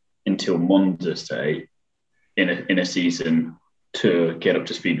caliber until Monza, say, in a season to get up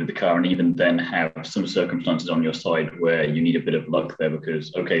to speed with the car, and even then have some circumstances on your side where you need a bit of luck there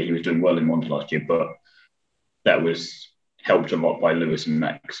because, okay, he was doing well in Monza last year, but that was helped a lot by Lewis and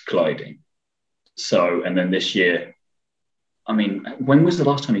Max colliding. So, and then this year, I mean, when was the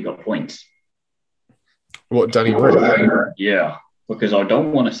last time he got points? What, Danny Rick? Yeah, because I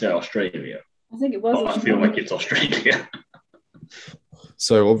don't want to say Australia. I think it was. But I feel like it's Australia.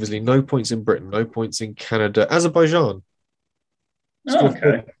 So, obviously, no points in Britain, no points in Canada. Azerbaijan. Oh,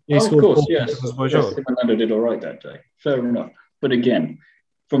 okay. Of course, yes. Azerbaijan. Yes, Fernando did all right that day. Fair enough. But again,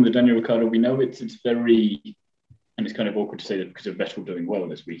 from the Daniel Ricciardo, we know it's very... And it's kind of awkward to say that because of Vettel doing well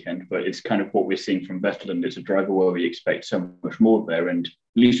this weekend, but it's kind of what we're seeing from Vettel, and it's a driver where we expect so much more there. And at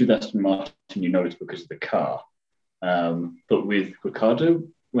least with Aston Martin, you know it's because of the car. But with Ricciardo,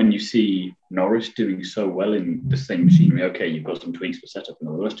 when you see Norris doing so well in the same machinery, okay, you've got some tweaks for setup and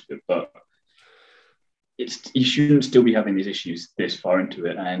all the rest of it, but you shouldn't still be having these issues this far into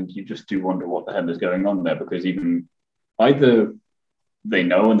it. And you just do wonder what the hell is going on there, because even either they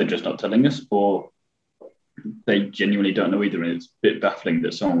know and they're just not telling us, or they genuinely don't know either. And it's a bit baffling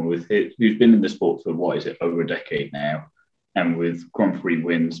that someone who's been in the sport for, over a decade now, and with Grand Prix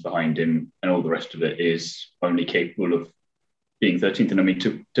wins behind him and all the rest of it, is only capable of being 13th. And I mean,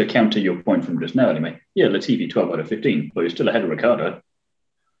 to counter your point from just now, anyway, yeah, Latifi 12 out of 15, but he's still ahead of Ricciardo.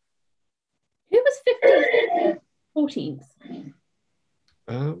 Who was 15th? 14th?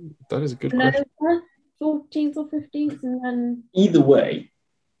 That is a good question. 14th or 15th, and then... Either way,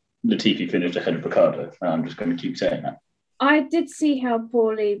 Latifi finished ahead of Ricciardo. I'm just going to keep saying that. I did see how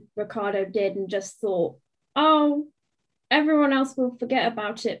poorly Ricciardo did and just thought, oh, everyone else will forget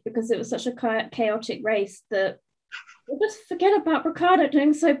about it because it was such a chaotic race that we'll just forget about Ricciardo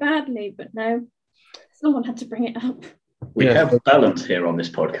doing so badly. But no, someone had to bring it up. We have balance here on this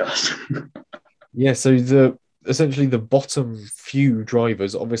podcast. Yeah, so essentially the bottom few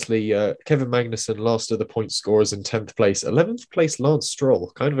drivers, obviously Kevin Magnussen, last of the point scorers in 10th place. 11th place, Lance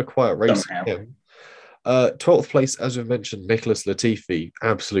Stroll, kind of a quiet race for him. 12th place, as we've mentioned, Nicholas Latifi,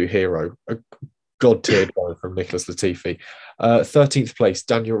 absolute hero. A god-tier driver from Nicholas Latifi. 13th place,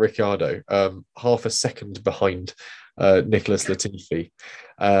 Daniel Ricciardo, half a second behind Nicholas Latifi.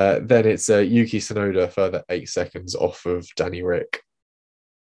 Then it's Yuki Tsunoda, further 8 seconds off of Danny Rick.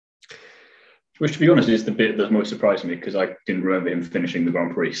 Which, to be honest, is the bit that most surprised me because I didn't remember him finishing the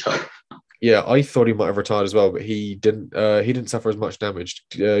Grand Prix. So. Yeah, I thought he might have retired as well, but he didn't. He didn't suffer as much damage.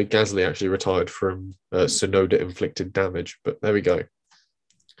 Gasly actually retired from Tsunoda-inflicted damage, but there we go.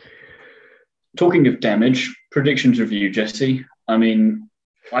 Talking of damage, predictions review, Jesse. I mean,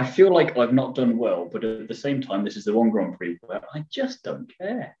 I feel like I've not done well, but at the same time, this is the one Grand Prix where I just don't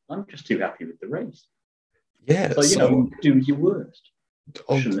care. I'm just too happy with the race. Yeah, so do your worst.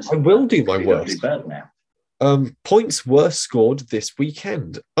 I will do my worst. Now. Points were scored this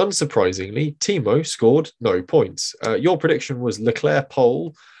weekend. Unsurprisingly, Timo scored no points. Your prediction was Leclerc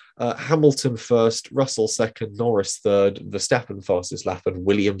pole, Hamilton first, Russell second, Norris third, Verstappen fastest lap, and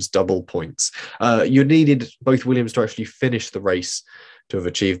Williams double points. You needed both Williams to actually finish the race to have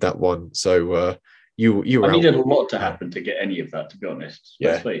achieved that one. So you were I needed a lot to happen to get any of that, to be honest.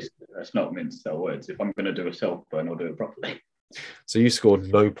 Yeah. Let's face it, that's not meant to sell words. If I'm going to do a self-burn, I'll do it properly. So you scored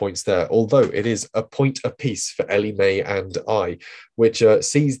no points there, although it is a point apiece for Ellie May and I, which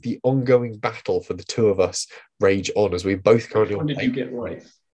sees the ongoing battle for the two of us rage on as we both currently on 8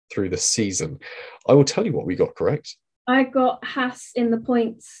 points through the season. I will tell you what we got correct. I got Haas in the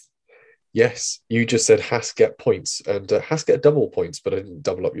points. Yes, you just said Haas get points, and Haas get double points, but I didn't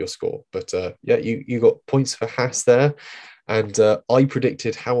double up your score. But yeah, you got points for Haas there, and I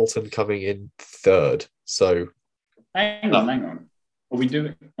predicted Hamilton coming in third. So. Hang on. Are we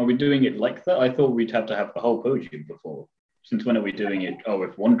doing it like that? I thought we'd have to have the whole podium before. Since when are we doing it? Oh,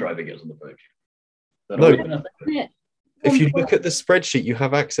 if one driver gets on the podium. No. If you look at the spreadsheet you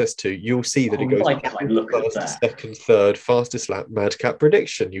have access to, you'll see that it goes first, second, third, fastest lap, madcap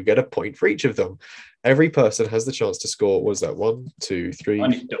prediction. You get a point for each of them. Every person has the chance to score. Was that 1, 2, 3? I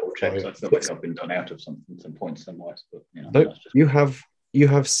need to double check. I feel like I've been done out of some points somewhere. But no, you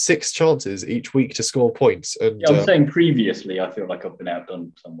have 6 chances each week to score points. And yeah, I was saying previously, I feel like I've been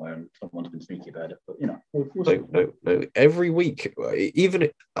outdone somewhere and someone's been sneaky about it. But, No. Every week, even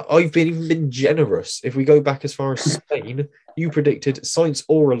I've been generous. If we go back as far as Spain, you predicted Sainz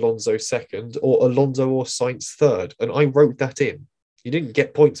or Alonso second or Alonso or Sainz third. And I wrote that in. You didn't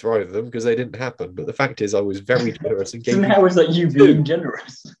get points for either of them because they didn't happen. But the fact is I was very generous. And gave how is that you being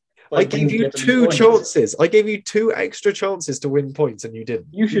generous? I gave you 2 chances. I gave you 2 extra chances to win points, and you didn't.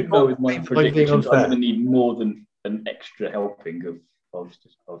 You should know with my predictions, I'm going to need more than an extra helping of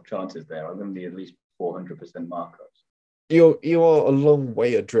chances there. I'm going to need at least 400% markups. You are a long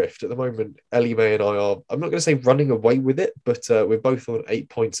way adrift at the moment. Ellie May and I are, I'm not going to say running away with it, but we're both on 8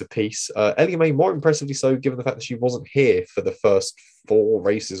 points apiece. Ellie May, more impressively so, given the fact that she wasn't here for the first 4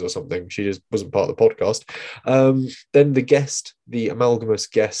 races or something. She just wasn't part of the podcast. Then the amalgamous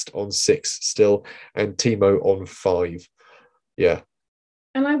guest on 6 still, and Timo on 5. Yeah.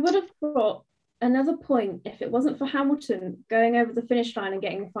 And I would have got another point if it wasn't for Hamilton going over the finish line and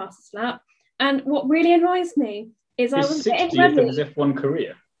getting the fastest lap. And what really annoys me is I was getting ready. Of his F1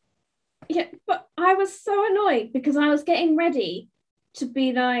 career. Yeah, but I was so annoyed because I was getting ready to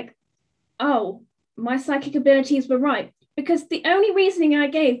be like, oh, my psychic abilities were right. Because the only reasoning I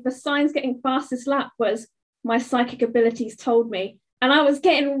gave for Sainz getting fastest lap was my psychic abilities told me. And I was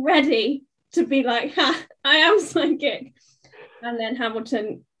getting ready to be like, ha, I am psychic. And then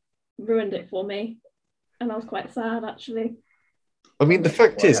Hamilton ruined it for me. And I was quite sad, actually. I mean, the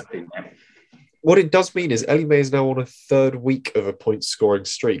fact is, what it does mean is Ellie May is now on a 3rd week of a point scoring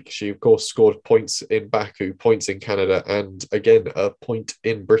streak. She, of course, scored points in Baku, points in Canada, and again, a point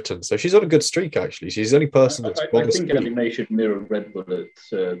in Britain. So she's on a good streak, actually. She's the only person that's I think Ellie May should mirror Red Bull at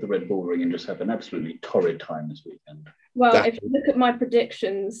the Red Bull Ring and just have an absolutely torrid time this weekend. Well, if you look at my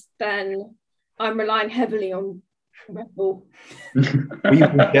predictions, then I'm relying heavily on Red Bull. We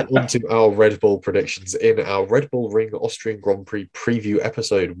will get onto our Red Bull predictions in our Red Bull Ring Austrian Grand Prix preview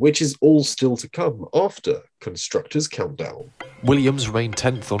episode, which is all still to come after Constructors Countdown. Williams remained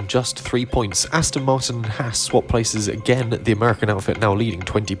 10th on just 3 points. Aston Martin and Haas swap places again, the American outfit now leading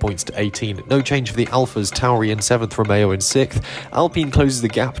 20 points to 18. No change for the Alphas, Tauri in 7th, Romeo in 6th. Alpine closes the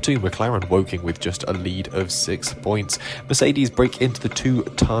gap to McLaren, Woking with just a lead of 6 points. Mercedes break into the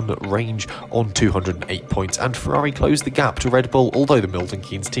 2-ton range on 208 points, and Ferrari close the gap to Red Bull, although the Milton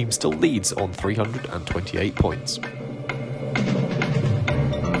Keynes team still leads on 328 points.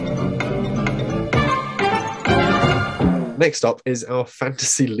 next up is our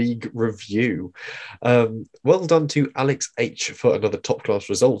Fantasy League review. Well done to Alex H for another top-class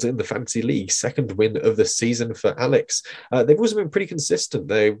result in the Fantasy League. Second win of the season for Alex. They've also been pretty consistent.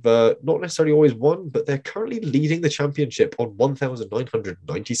 They've not necessarily always won, but they're currently leading the championship on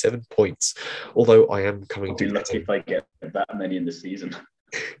 1,997 points. Although I am coming to... I'll be lucky if I get that many in the season.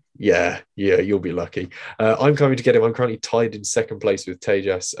 Yeah, you'll be lucky. I'm coming to get him. I'm currently tied in second place with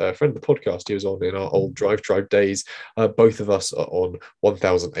Tejas, a friend of the podcast. He was on in our old Drive Tribe days. Both of us are on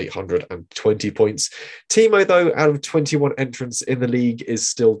 1,820 points. Timo, though, out of 21 entrants in the league, is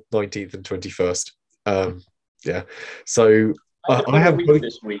still 19th and 21st. Yeah, so I have both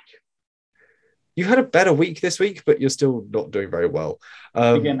this week. You had a better week this week, but you're still not doing very well.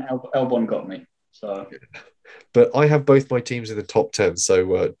 Again, Albon got me. So. But I have both my teams in the top 10,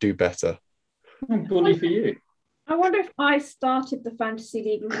 so do better. Bully for you. I wonder if I started the Fantasy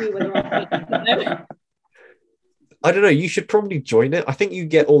League review whether I I don't know. You should probably join it. I think you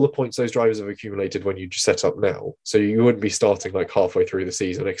get all the points those drivers have accumulated when you just set up now. So you wouldn't be starting like halfway through the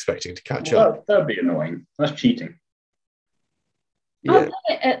season expecting to catch up. That would be annoying. That's cheating. Yeah. I'll do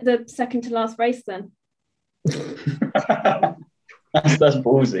it at the second to last race then. That's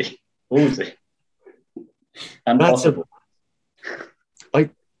ballsy. Ballsy. And possible. I'm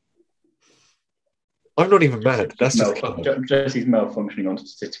not even mad. That's just Jesse's malfunctioning on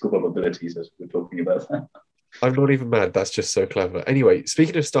statistical probabilities as we're talking about that. I'm not even mad. That's just so clever. Anyway,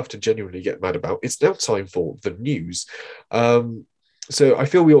 speaking of stuff to genuinely get mad about, it's now time for the news. So I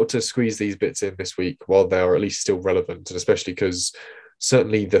feel we ought to squeeze these bits in this week while they are at least still relevant, and especially because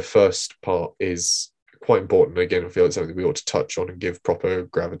certainly the first part is quite important. Again, I feel it's something we ought to touch on and give proper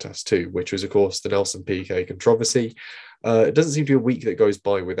gravitas to, which was, of course, the Nelson Piquet controversy. It doesn't seem to be a week that goes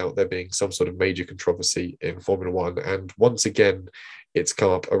by without there being some sort of major controversy in Formula One. And once again, it's come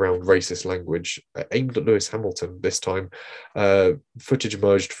up around racist language aimed at Lewis Hamilton this time. Footage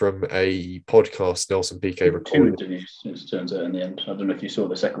emerged from a podcast Nelson Piquet recorded. 2 interviews, it turns out, in the end. I don't know if you saw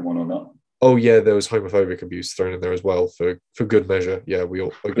the second one or not. Oh, yeah, there was homophobic abuse thrown in there as well for good measure. Yeah, we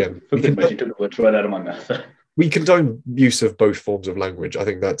all, again... For good measure, you took the words right out of my mouth. We condone use of both forms of language. I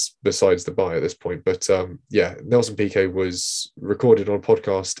think that's besides the by at this point. But yeah, Nelson Piquet was recorded on a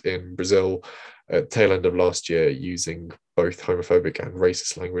podcast in Brazil at the tail end of last year using both homophobic and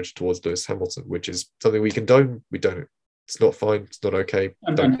racist language towards Lewis Hamilton, which is something we condone. We don't. It's not fine. It's not okay.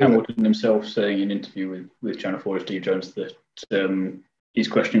 And Hamilton himself saying in an interview with Channel 4's Steve Jones that he's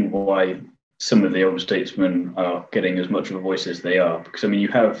questioning why some of the older statesmen are getting as much of a voice as they are. Because, I mean, you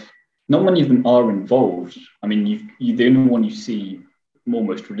have... Not many of them are involved. I mean, the only one you see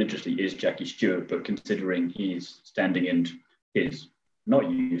almost religiously is Jackie Stewart, but considering he's standing in his not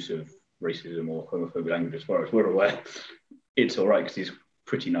use of racism or homophobic language as far as we're aware, it's all right because he's a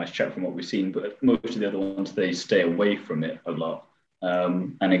pretty nice chap from what we've seen, but most of the other ones, they stay away from it a lot.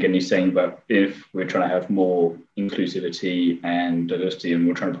 And again, he's saying about if we're trying to have more inclusivity and diversity and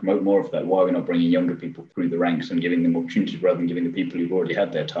we're trying to promote more of that, why are we not bringing younger people through the ranks and giving them opportunities rather than giving the people who've already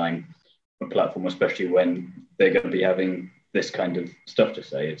had their time a platform, especially when they're going to be having this kind of stuff to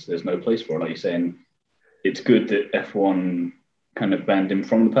say. There's no place for it. Like you're saying, it's good that F1 kind of banned him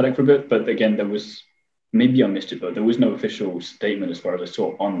from the paddock for a bit, but again, there was, maybe I missed it, but there was no official statement as far as I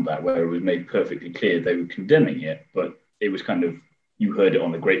saw on that where it was made perfectly clear they were condemning it, but it was kind of, you heard it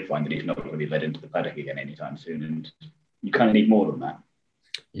on the grapevine that he's not going to be led into the paddock again anytime soon, and you kind of need more than that.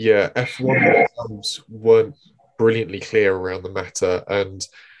 Yeah, F1 fans weren't brilliantly clear around the matter,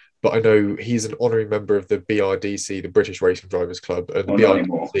 but I know he's an honorary member of the BRDC, the British Racing Drivers Club, and the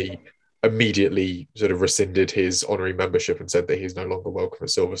BRDC immediately sort of rescinded his honorary membership and said that he's no longer welcome at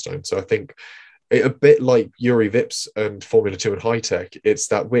Silverstone. So I think a bit like Yuri Vips and Formula 2 and High Tech, it's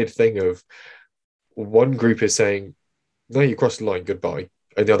that weird thing of one group is saying, no, you crossed the line, goodbye.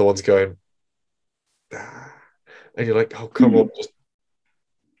 And the other one's going, ah. And you're like, oh, come on, just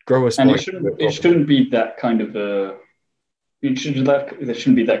grow a spine. And it shouldn't be that kind of there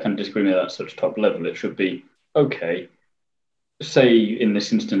shouldn't be that kind of disagreement at such top level. It should be, okay, say in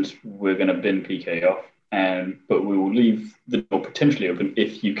this instance, we're going to bin PK off, but we will leave the door potentially open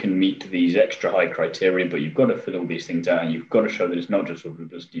if you can meet these extra high criteria, but you've got to fill all these things out and you've got to show that it's not just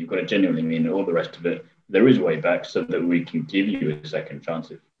publicity, you've got to genuinely mean all the rest of it. There is a way back so that we can give you a second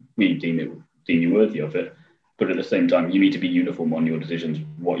chance if we deem you worthy of it. But at the same time, you need to be uniform on your decisions,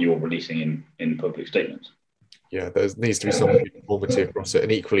 what you're releasing in public statements. Yeah, there needs to be some uniformity across it,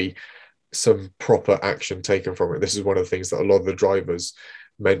 and equally some proper action taken from it. This is one of the things that a lot of the drivers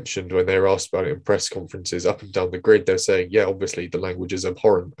mentioned when they were asked about it in press conferences up and down the grid. They're saying, yeah, obviously the language is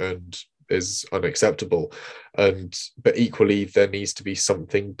abhorrent and is unacceptable. But equally, there needs to be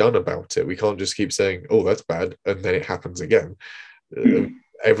something done about it. We can't just keep saying, oh, that's bad, and then it happens again.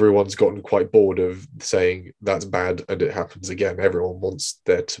 Everyone's gotten quite bored of saying that's bad and it happens again. Everyone wants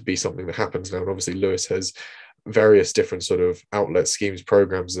there to be something that happens now. And obviously Lewis has various different sort of outlet schemes,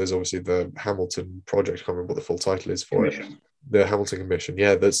 programs. There's obviously the Hamilton project, I can't remember what the full title is for it. The Hamilton Commission,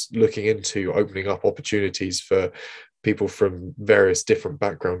 that's looking into opening up opportunities for people from various different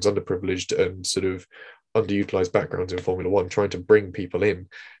backgrounds, underprivileged and sort of underutilized backgrounds in Formula One, trying to bring people in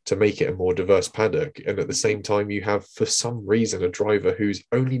to make it a more diverse paddock. And at the same time, you have, for some reason, a driver whose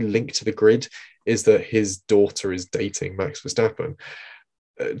only link to the grid is that his daughter is dating Max Verstappen,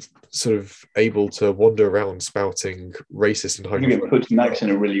 sort of able to wander around spouting racist and homophobic. I think it puts Max in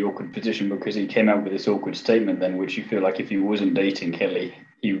a really awkward position, because he came out with this awkward statement then, which you feel like if he wasn't dating Kelly,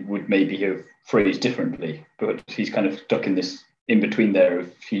 he would maybe have phrased differently. But he's kind of stuck in this in between there.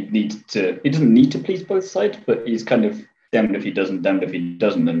 If he doesn't need to please both sides, but he's kind of damned if he doesn't, damned if he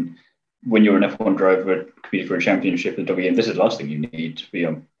doesn't. And when you're an F1 driver competing for a championship at WM, this is the last thing you need to be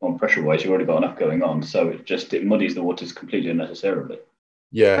on pressure wise. You've already got enough going on, so it muddies the waters completely unnecessarily.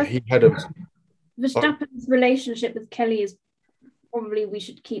 Yeah, he had a Verstappen's relationship with Kelly is probably, we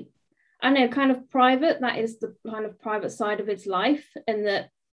should keep, I know, kind of private. That is the kind of private side of his life, and that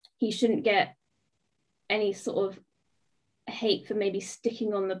he shouldn't get any sort of hate for maybe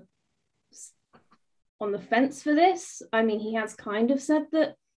sticking on the fence for this. I mean, he has kind of said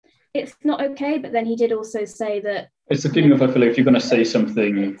that it's not okay, but then he did also say that it's the feeling of, I feel like if you're going to say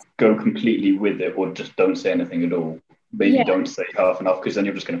something, go completely with it, or just don't say anything at all. Maybe don't say half and half, because then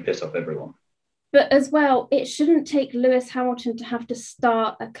you're just going to piss off everyone. But as well, it shouldn't take Lewis Hamilton to have to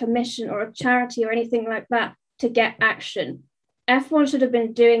start a commission or a charity or anything like that to get action. F1 should have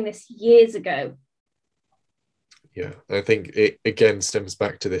been doing this years ago. Yeah, I think it again stems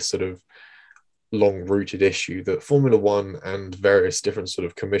back to this sort of long-rooted issue that Formula One and various different sort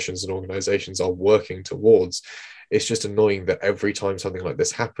of commissions and organizations are working towards. It's just annoying that every time something like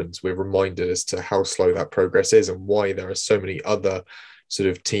this happens, we're reminded as to how slow that progress is and why there are so many other sort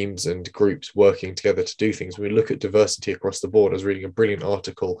of teams and groups working together to do things. When we look at diversity across the board, I was reading a brilliant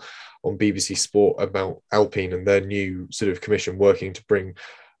article on BBC Sport about Alpine and their new sort of commission working to bring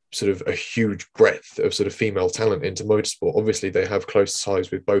sort of a huge breadth of sort of female talent into motorsport. Obviously, they have close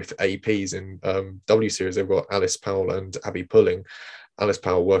ties with both APs in W Series. They've got Alice Powell and Abby Pulling. Alice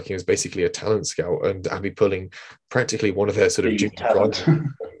Powell working as basically a talent scout, and Abby Pulling practically one of their sort of junior drivers.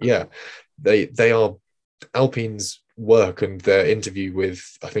 Yeah, they are Alpine's work, and their interview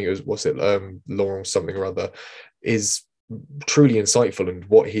with, I think it was, Laurent something or other, is truly insightful, and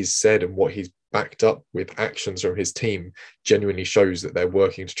what he's said and what he's backed up with actions from his team genuinely shows that they're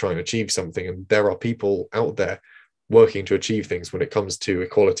working to try and achieve something. And there are people out there working to achieve things when it comes to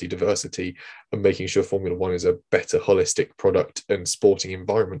equality, diversity, and making sure Formula One is a better holistic product and sporting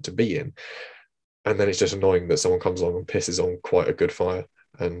environment to be in. And then it's just annoying that someone comes along and pisses on quite a good fire.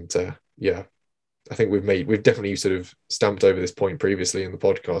 And I think we've definitely sort of stamped over this point previously in the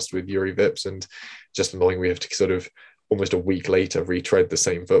podcast with Yuri Vips, and just annoying we have to sort of almost a week later retread the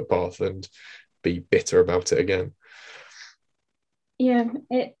same footpath and be bitter about it again. Yeah,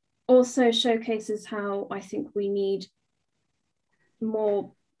 it also showcases how I think we need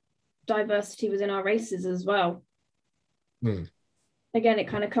more diversity within our races as well. Again, it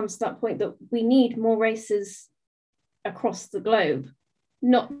kind of comes to that point that we need more races across the globe,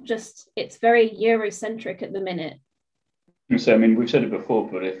 not just, it's very Eurocentric at the minute. So, I mean, we've said it before,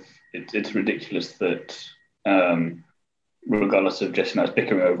 but it's ridiculous that regardless of Jesse and I's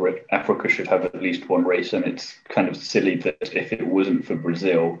bickering over it, Africa should have at least one race, and it's kind of silly that if it wasn't for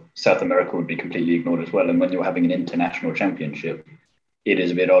Brazil, South America would be completely ignored as well. And when you're having an international championship, it is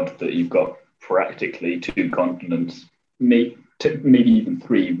a bit odd that you've got practically two continents, maybe even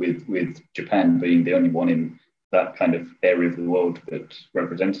three, with Japan being the only one in that kind of area of the world that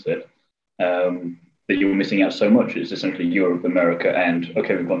represents it, that you're missing out so much. It's essentially Europe, America, and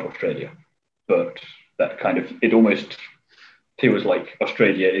okay, we've gone to Australia. But that kind of, it almost feels like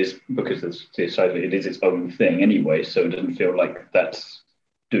Australia is, because it is its own thing anyway, so it doesn't feel like that's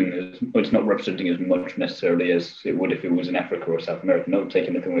it's not representing as much necessarily as it would if it was in Africa or South America. Not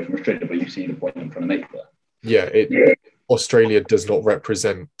taking anything away from Australia, but you see the point I'm trying to make there. Yeah, Australia does not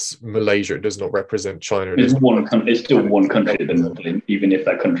represent Malaysia. It does not represent China. It's still one country at the moment, even if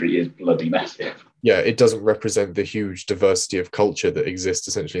that country is bloody massive. Yeah, it doesn't represent the huge diversity of culture that exists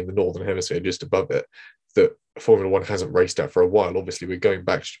essentially in the Northern Hemisphere, just above it, that Formula One hasn't raced at for a while. Obviously, we're going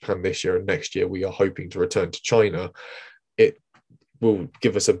back to Japan this year, and next year we are hoping to return to China. It will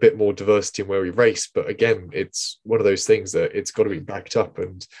give us a bit more diversity in where we race, but again, it's one of those things that it's got to be backed up.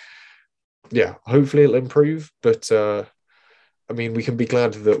 And yeah, hopefully it'll improve. But I mean, we can be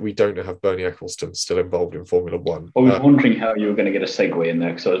glad that we don't have Bernie Ecclestone still involved in Formula One. I was wondering how you were going to get a segue in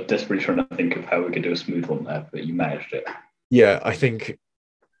there because I was desperately trying to think of how we could do a smooth one there, but you managed it. Yeah, I think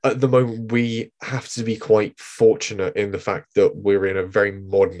at the moment we have to be quite fortunate in the fact that we're in a very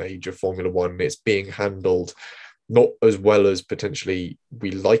modern age of Formula One. It's being handled not as well as potentially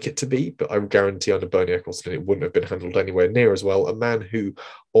we like it to be, but I guarantee under Bernie Ecclestone it wouldn't have been handled anywhere near as well. A man who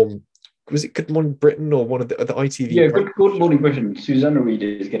on was it Good Morning Britain or one of the ITV? Yeah, Good Morning Britain. Susanna Reid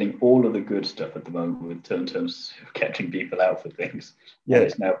is getting all of the good stuff at the moment in terms of catching people out for things. Yeah, and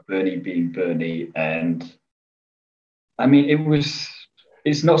it's now Bernie being Bernie, and I mean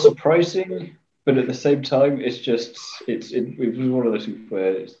it's not surprising, but at the same time, it was one of those things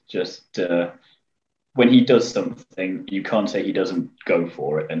where it's just when he does something, you can't say he doesn't go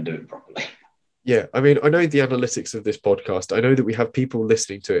for it and do it properly. Yeah, I mean, I know the analytics of this podcast. I know that we have people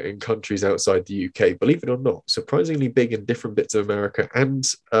listening to it in countries outside the UK, believe it or not, surprisingly big in different bits of America and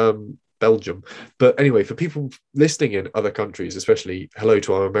Belgium. But anyway, for people listening in other countries, especially hello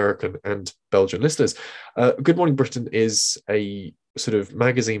to our American and Belgian listeners, Good Morning Britain is a sort of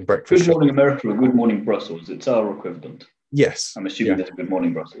magazine breakfast show. Good Morning America or Good Morning Brussels, it's our equivalent. Yes. I'm assuming there's a Good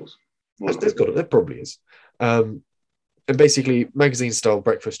Morning Brussels. There probably is. And basically, magazine-style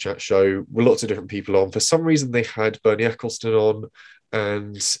breakfast chat show with lots of different people on. For some reason, they had Bernie Ecclestone on,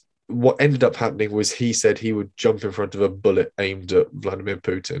 and what ended up happening was he said he would jump in front of a bullet aimed at Vladimir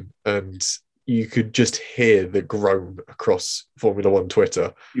Putin, and you could just hear the groan across Formula One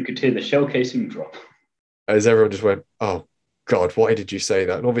Twitter. You could hear the shell casing drop. As everyone just went, oh, God, why did you say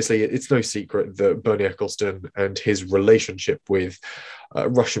that? And obviously, it's no secret that Bernie Ecclestone and his relationship with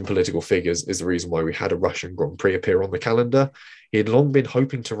Russian political figures is the reason why we had a Russian Grand Prix appear on the calendar. He had long been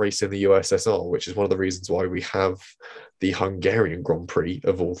hoping to race in the USSR, which is one of the reasons why we have the Hungarian Grand Prix,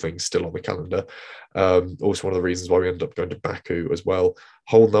 of all things, still on the calendar. Also one of the reasons why we ended up going to Baku as well.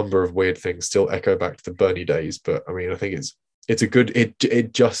 Whole number of weird things still echo back to the Bernie days, but I mean, I think it's a good,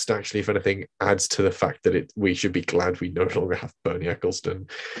 it just actually, if anything, adds to the fact that we should be glad we no longer have Bernie Ecclestone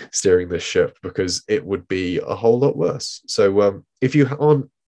steering this ship, because it would be a whole lot worse. So if you aren't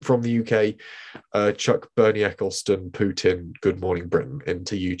from the UK, chuck Bernie Ecclestone, Putin, Good Morning Britain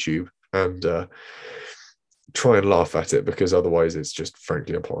into YouTube and try and laugh at it, because otherwise it's just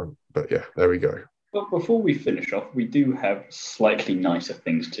frankly abhorrent. But yeah, there we go. But before we finish off, we do have slightly nicer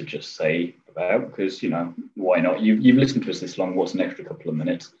things to just say about, because, why not? You've listened to us this long, what's an extra couple of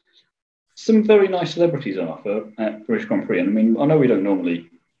minutes? Some very nice celebrities on offer at British Grand Prix. And I mean, I know we don't normally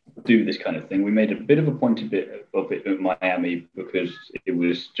do this kind of thing. We made a bit of a point of it at Miami because it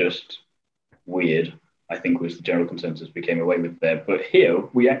was just weird, I think was the general consensus we came away with there. But here,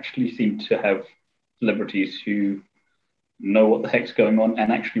 we actually seem to have celebrities who know what the heck's going on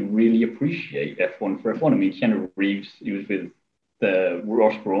and actually really appreciate F1 for F1. I mean, Keanu Reeves, he was with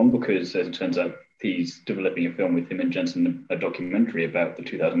Ross Brawn because, as it turns out, he's developing a film with him and Jensen, a documentary about the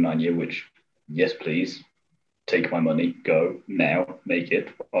 2009 year, which, yes, please, take my money, go now, make it,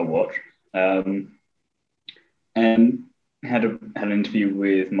 I'll watch. And had an interview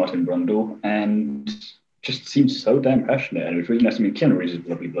with Martin Brundle and just seemed so damn passionate. And it was really nice. I mean, Keanu Reeves is a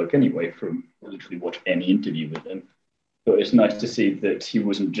lovely bloke anyway, from literally watch any interview with him. But it's nice to see that he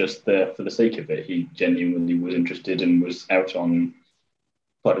wasn't just there for the sake of it. He genuinely was interested and was out on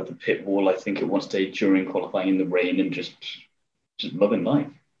part of the pit wall, I think, at one stage during qualifying in the rain and just loving life.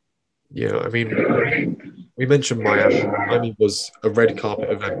 Yeah, I mean, we mentioned Miami. Miami was a red carpet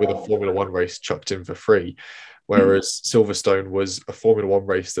event with a Formula One race chucked in for free, whereas Silverstone was a Formula One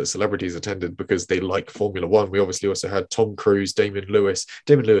race that celebrities attended because they like Formula One. We obviously also had Tom Cruise, Damon Lewis.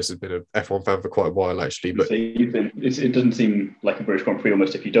 Damon Lewis has been an F1 fan for quite a while, actually. But it doesn't seem like a British Grand Prix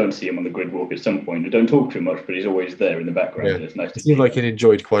almost if you don't see him on the grid walk at some point. They don't talk too much, but he's always there in the background. Yeah. And it's nice to see. It seemed like he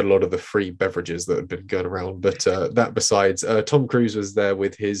enjoyed quite a lot of the free beverages that had been going around. But that besides, Tom Cruise was there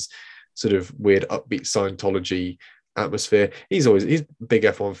with his sort of weird upbeat Scientology atmosphere. He's a big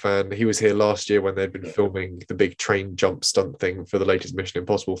F1 fan. He was here last year when they'd been filming the big train jump stunt thing for the latest Mission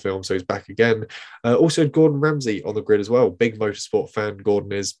Impossible film, so he's back again. Also Gordon Ramsay on the grid as well. Big motorsport fan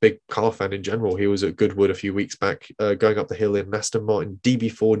Gordon is, big car fan in general. He was at Goodwood a few weeks back, going up the hill in an Aston Martin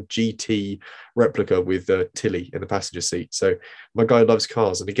DB4 GT replica with Tilly in the passenger seat. So my guy loves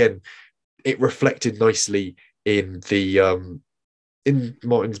cars, and again, it reflected nicely in the in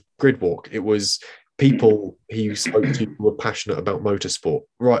Martin's grid walk. It was people he spoke to were passionate about motorsport,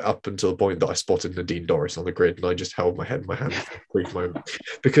 right up until the point that I spotted Nadine Dorris on the grid, and I just held my head in my hand for a brief moment.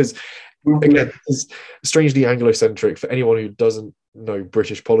 Because, again, it's strangely Anglo-centric for anyone who doesn't know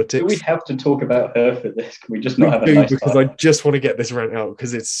British politics. Do we have to talk about her for this? Can we just not have a nice because time? I just want to get this rant out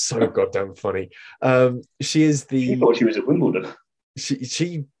because it's so goddamn funny. She thought she was at Wimbledon.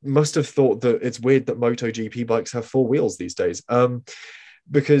 She must have thought that it's weird that MotoGP bikes have four wheels these days.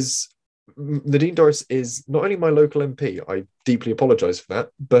 Because Nadine Dorris is not only my local MP, I deeply apologise for that,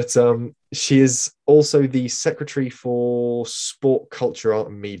 but she is also the Secretary for Sport, Culture, Art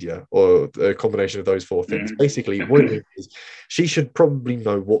and Media, or a combination of those four things. Basically, what it is, she should probably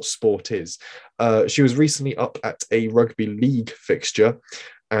know what sport is. She was recently up at a rugby league fixture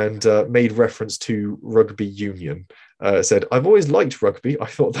and made reference to rugby union. Said, I've always liked rugby. I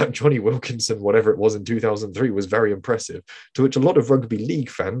thought that Johnny Wilkinson, whatever it was in 2003, was very impressive. To which a lot of rugby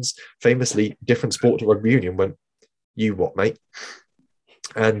league fans, famously different sport to rugby union, went, you what, mate?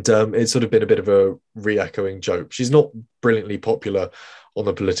 And it's sort of been a bit of a re-echoing joke. She's not brilliantly popular on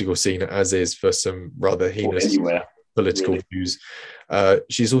the political scene, as is for some rather heinous political views.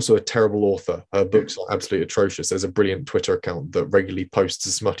 She's also a terrible author. Her books are absolutely atrocious. There's a brilliant Twitter account that regularly posts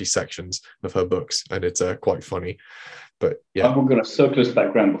the smutty sections of her books, and it's quite funny. But yeah, I'm going to circle us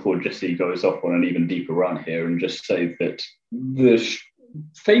back around before Jesse goes off on an even deeper run here and just say that the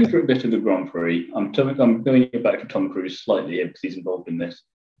favourite bit of the Grand Prix, I'm going it back to Tom Cruise slightly here because he's involved in this,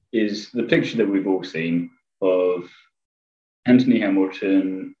 is the picture that we've all seen of Anthony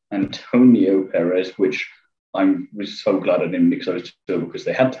Hamilton, Antonio Perez, which I was so glad I didn't mix those two because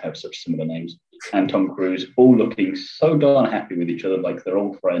they had to have such similar names, and Tom Cruise, all looking so darn happy with each other, like they're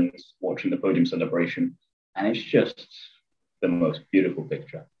old friends watching the podium celebration. And it's just the most beautiful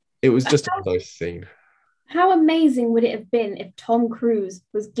picture. It was just a nice scene. How amazing would it have been if Tom Cruise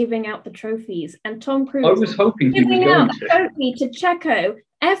was giving out the trophies and Tom Cruise I was hoping he was giving going out a trophy to Checo,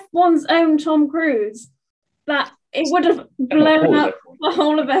 F1's own Tom Cruise, that it would have blown up the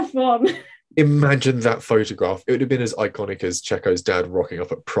whole of F1. Imagine that photograph. It would have been as iconic as Checo's dad rocking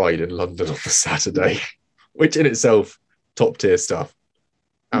up at Pride in London on the Saturday, which in itself, top tier stuff.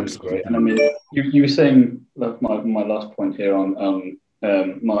 Absolutely. And I mean, you were saying my last point here on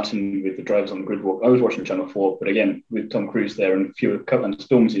Martin with the drivers on the grid walk. I was watching Channel 4, but again, with Tom Cruise there and a few and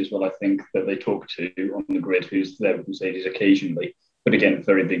Stormzy as well, I think, that they talk to on the grid, who's there with Mercedes occasionally. But again,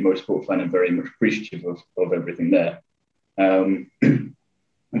 very big motorsport fan and very much appreciative of everything there.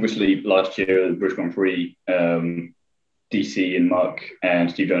 Obviously, last year, the British Grand Prix, DC and Mark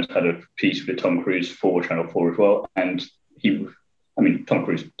and Steve Jones had a piece with Tom Cruise for Channel 4 as well. And Tom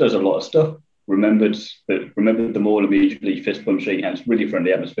Cruise does a lot of stuff. Remembered them all immediately, fist bump, shaking hands, really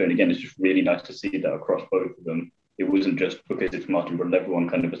friendly atmosphere. And again, it's just really nice to see that across both of them. It wasn't just because it's Martin, but everyone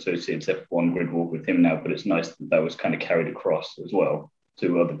kind of associates F1 grid walk with him now. But it's nice that was kind of carried across as well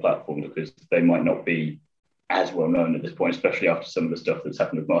to other platforms because they might not be as well known at this point, especially after some of the stuff that's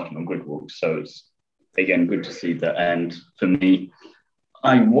happened with Martin on grid walk. So it's, again, good to see that. And for me,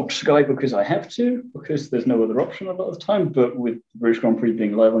 I watch Sky because I have to, because there's no other option a lot of the time. But with the British Grand Prix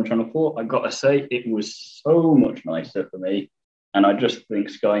being live on Channel 4, I got to say, it was so much nicer for me. And I just think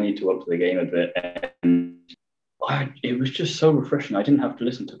Sky need to up the game a bit. And it was just so refreshing. I didn't have to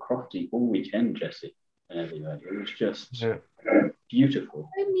listen to Crofty all weekend, Jesse. And everybody. It was just beautiful.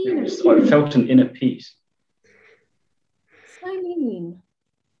 I felt an inner peace. So mean.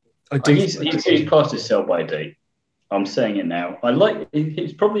 He's past his sell-by date. I'm saying it now.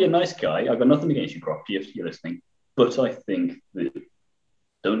 He's probably a nice guy. I've got nothing against you, Crofty, if you're listening. But I think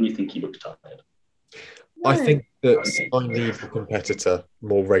don't you think he looks tired? I think that Sky needs a competitor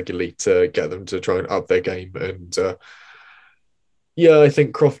more regularly to get them to try and up their game. And I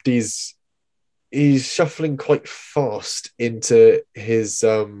think Crofty's shuffling quite fast into his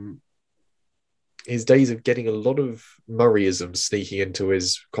days of getting a lot of Murrayism sneaking into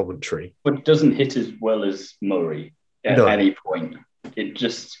his commentary. But it doesn't hit as well as Murray at any point. It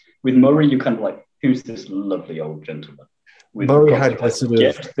just, with Murray, you're kind of like, who's this lovely old gentleman? With Murray had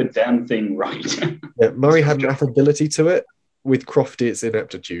get the damn thing right. Murray had an affability to it. With Crofty, it's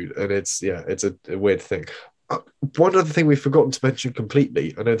ineptitude, and it's a weird thing. One other thing we've forgotten to mention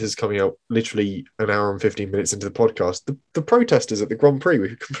completely, I know this is coming out literally an hour and 15 minutes into the podcast, the protesters at the Grand Prix,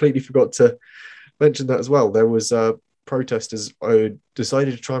 we completely forgot to mention that as well. There was protesters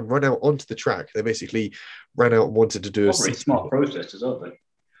decided to try and run out onto the track. They basically ran out and wanted to do not very smart protesters, are they?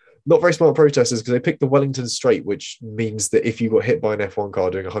 Not very smart protesters, because they picked the Wellington Straight, which means that if you got hit by an F1 car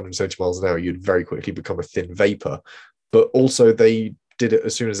doing 170 miles an hour, you'd very quickly become a thin vapor. But also they did it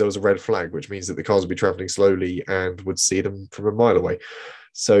as soon as there was a red flag, which means that the cars would be traveling slowly and would see them from a mile away.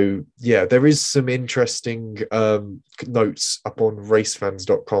 So yeah, there is some interesting notes up on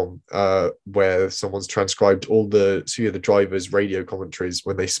racefans.com where someone's transcribed all the drivers' radio commentaries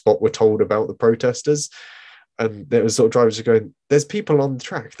when they were told about the protesters, and there was sort of drivers are going, "There's people on the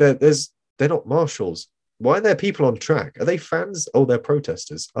track. They're not marshals. Why are there people on track? Are they fans? Oh, they're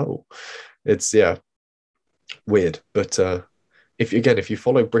protesters. Oh, it's weird." But if you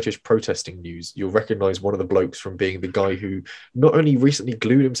follow British protesting news, you'll recognise one of the blokes from being the guy who not only recently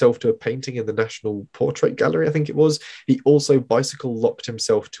glued himself to a painting in the National Portrait Gallery, I think it was, he also bicycle locked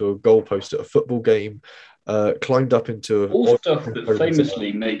himself to a goalpost at a football game, climbed up into all stuff that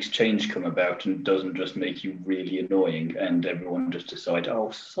famously makes change come about and doesn't just make you really annoying, and everyone just decide,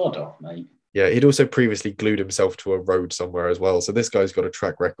 oh, sod off, mate. Yeah, he'd also previously glued himself to a road somewhere as well. So this guy's got a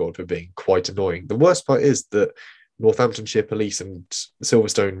track record for being quite annoying. The worst part is that Northamptonshire Police and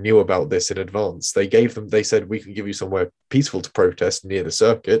Silverstone knew about this in advance. They said, we can give you somewhere peaceful to protest near the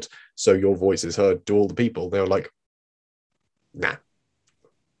circuit, so your voice is heard to all the people. They were like, nah.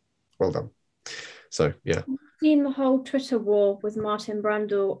 Well done. So, yeah. I've seen the whole Twitter war with Martin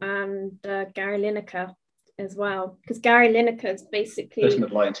Brundle and Gary Lineker as well, because Gary Lineker is basically... There's an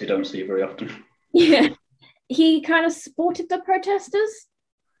alliance you don't see very often. Yeah. He kind of supported the protesters,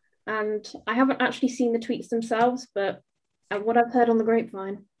 and I haven't actually seen the tweets themselves, but what I've heard on the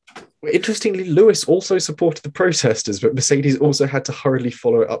grapevine. Interestingly, Lewis also supported the protesters, but Mercedes also had to hurriedly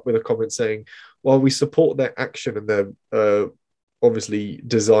follow it up with a comment saying, while we support their action and their obviously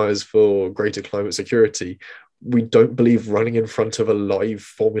desires for greater climate security, we don't believe running in front of a live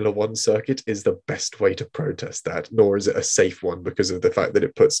Formula One circuit is the best way to protest that, nor is it a safe one because of the fact that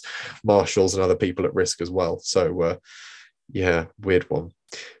it puts marshals and other people at risk as well. So, yeah, weird one.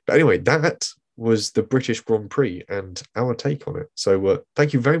 But anyway, that was the British Grand Prix and our take on it. So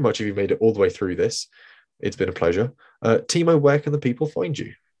thank you very much if you made it all the way through this. It's been a pleasure. Timo, where can the people find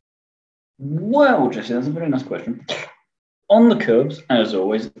you? Well, Jesse, that's a very nice question. On the curbs, as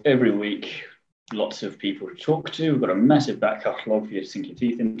always, every week, lots of people to talk to. We've got a massive back catalogue for you to sink your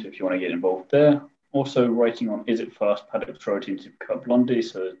teeth into if you want to get involved there. Also writing on Is It Fast, Paddock Pro Team Supercar Blondie,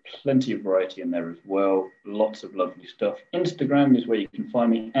 so there's plenty of variety in there as well. Lots of lovely stuff. Instagram is where you can find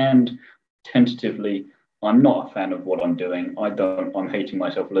me, and tentatively, I'm not a fan of what I'm doing. I'm hating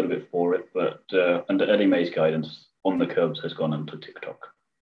myself a little bit for it, but under Ellie May's guidance, On the Curbs has gone onto TikTok.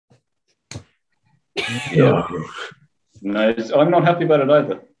 Yeah. No, I'm not happy about it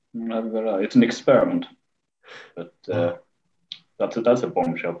either. It's an experiment, but that's a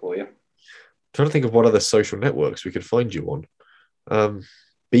bombshell for you. Trying to think of what other social networks we could find you on.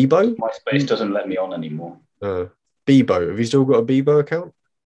 Bebo? MySpace doesn't let me on anymore. Bebo. Have you still got a Bebo account?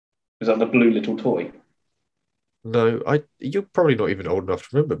 Is that the blue little toy? No, you're probably not even old enough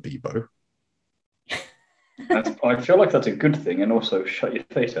to remember Bebo. I feel like that's a good thing, and also shut your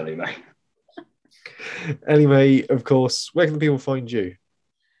face, Ellie May. Ellie May, of course. Where can the people find you?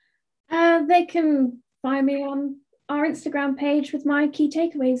 They can find me on our Instagram page with my key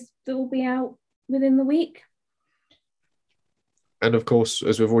takeaways that will be out within the week. And of course,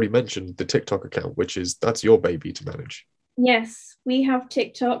 as we've already mentioned, the TikTok account, that's your baby to manage. Yes, we have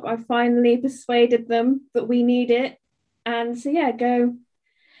TikTok. I finally persuaded them that we need it. And so, yeah, go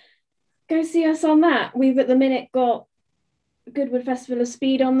see us on that. We've at the minute got Goodwood Festival of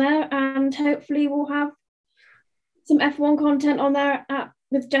Speed on there, and hopefully we'll have some F1 content on there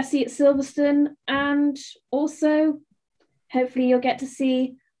with Jesse at Silverstone, and also hopefully you'll get to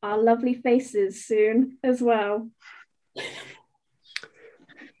see our lovely faces soon as well.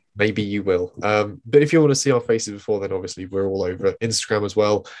 Maybe you will. But if you want to see our faces before then, obviously we're all over Instagram as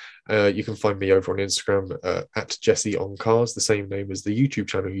well. You can find me over on Instagram at Jesse on Cars, the same name as the YouTube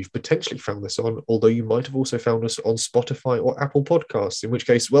channel you've potentially found this on, although you might have also found us on Spotify or Apple Podcasts, in which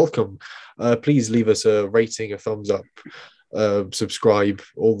case, welcome. Please leave us a rating, a thumbs up, subscribe,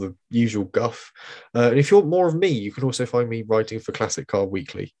 all the usual guff. And if you want more of me, you can also find me writing for Classic Car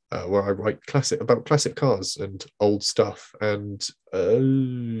Weekly, where I write about classic cars and old stuff. And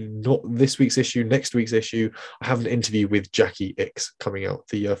not this week's issue, next week's issue, I have an interview with Jackie Ix coming out,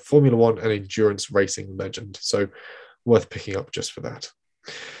 the Formula One and endurance racing legend. So worth picking up just for that.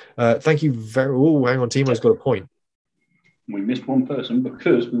 Thank you very... Oh, hang on, Timo's got a point. We missed one person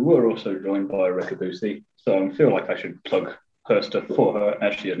because we were also joined by Rebecca Boosie. So I feel like I should plug her stuff for her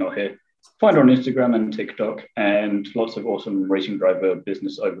as she is not here. Find her on Instagram and TikTok, and lots of awesome racing driver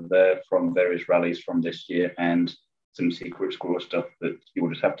business over there from various rallies from this year, and some secret squirrel stuff that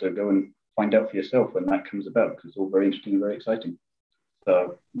you'll just have to go and find out for yourself when that comes about, because it's all very interesting and very exciting.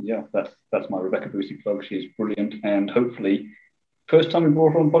 So yeah, that's my Rebecca Boosie plug. She's brilliant, and hopefully First time we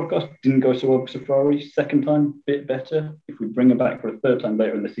brought her on podcast, didn't go so well for Ferrari. Second time, bit better. If we bring her back for a third time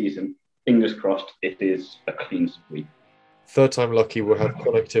later in the season, fingers crossed, it is a clean sweep. Third time lucky, we'll have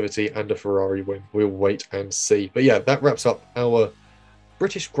connectivity and a Ferrari win. We'll wait and see. But yeah, that wraps up our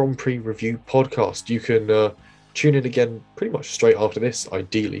British Grand Prix review podcast. You can tune in again pretty much straight after this,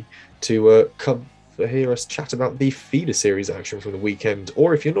 ideally, to come to hear us chat about the feeder series action from the weekend.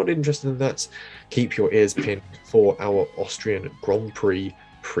 Or if you're not interested in that, keep your ears pinned for our Austrian Grand Prix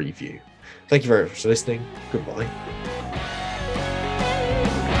preview. Thank you very much for listening. Goodbye.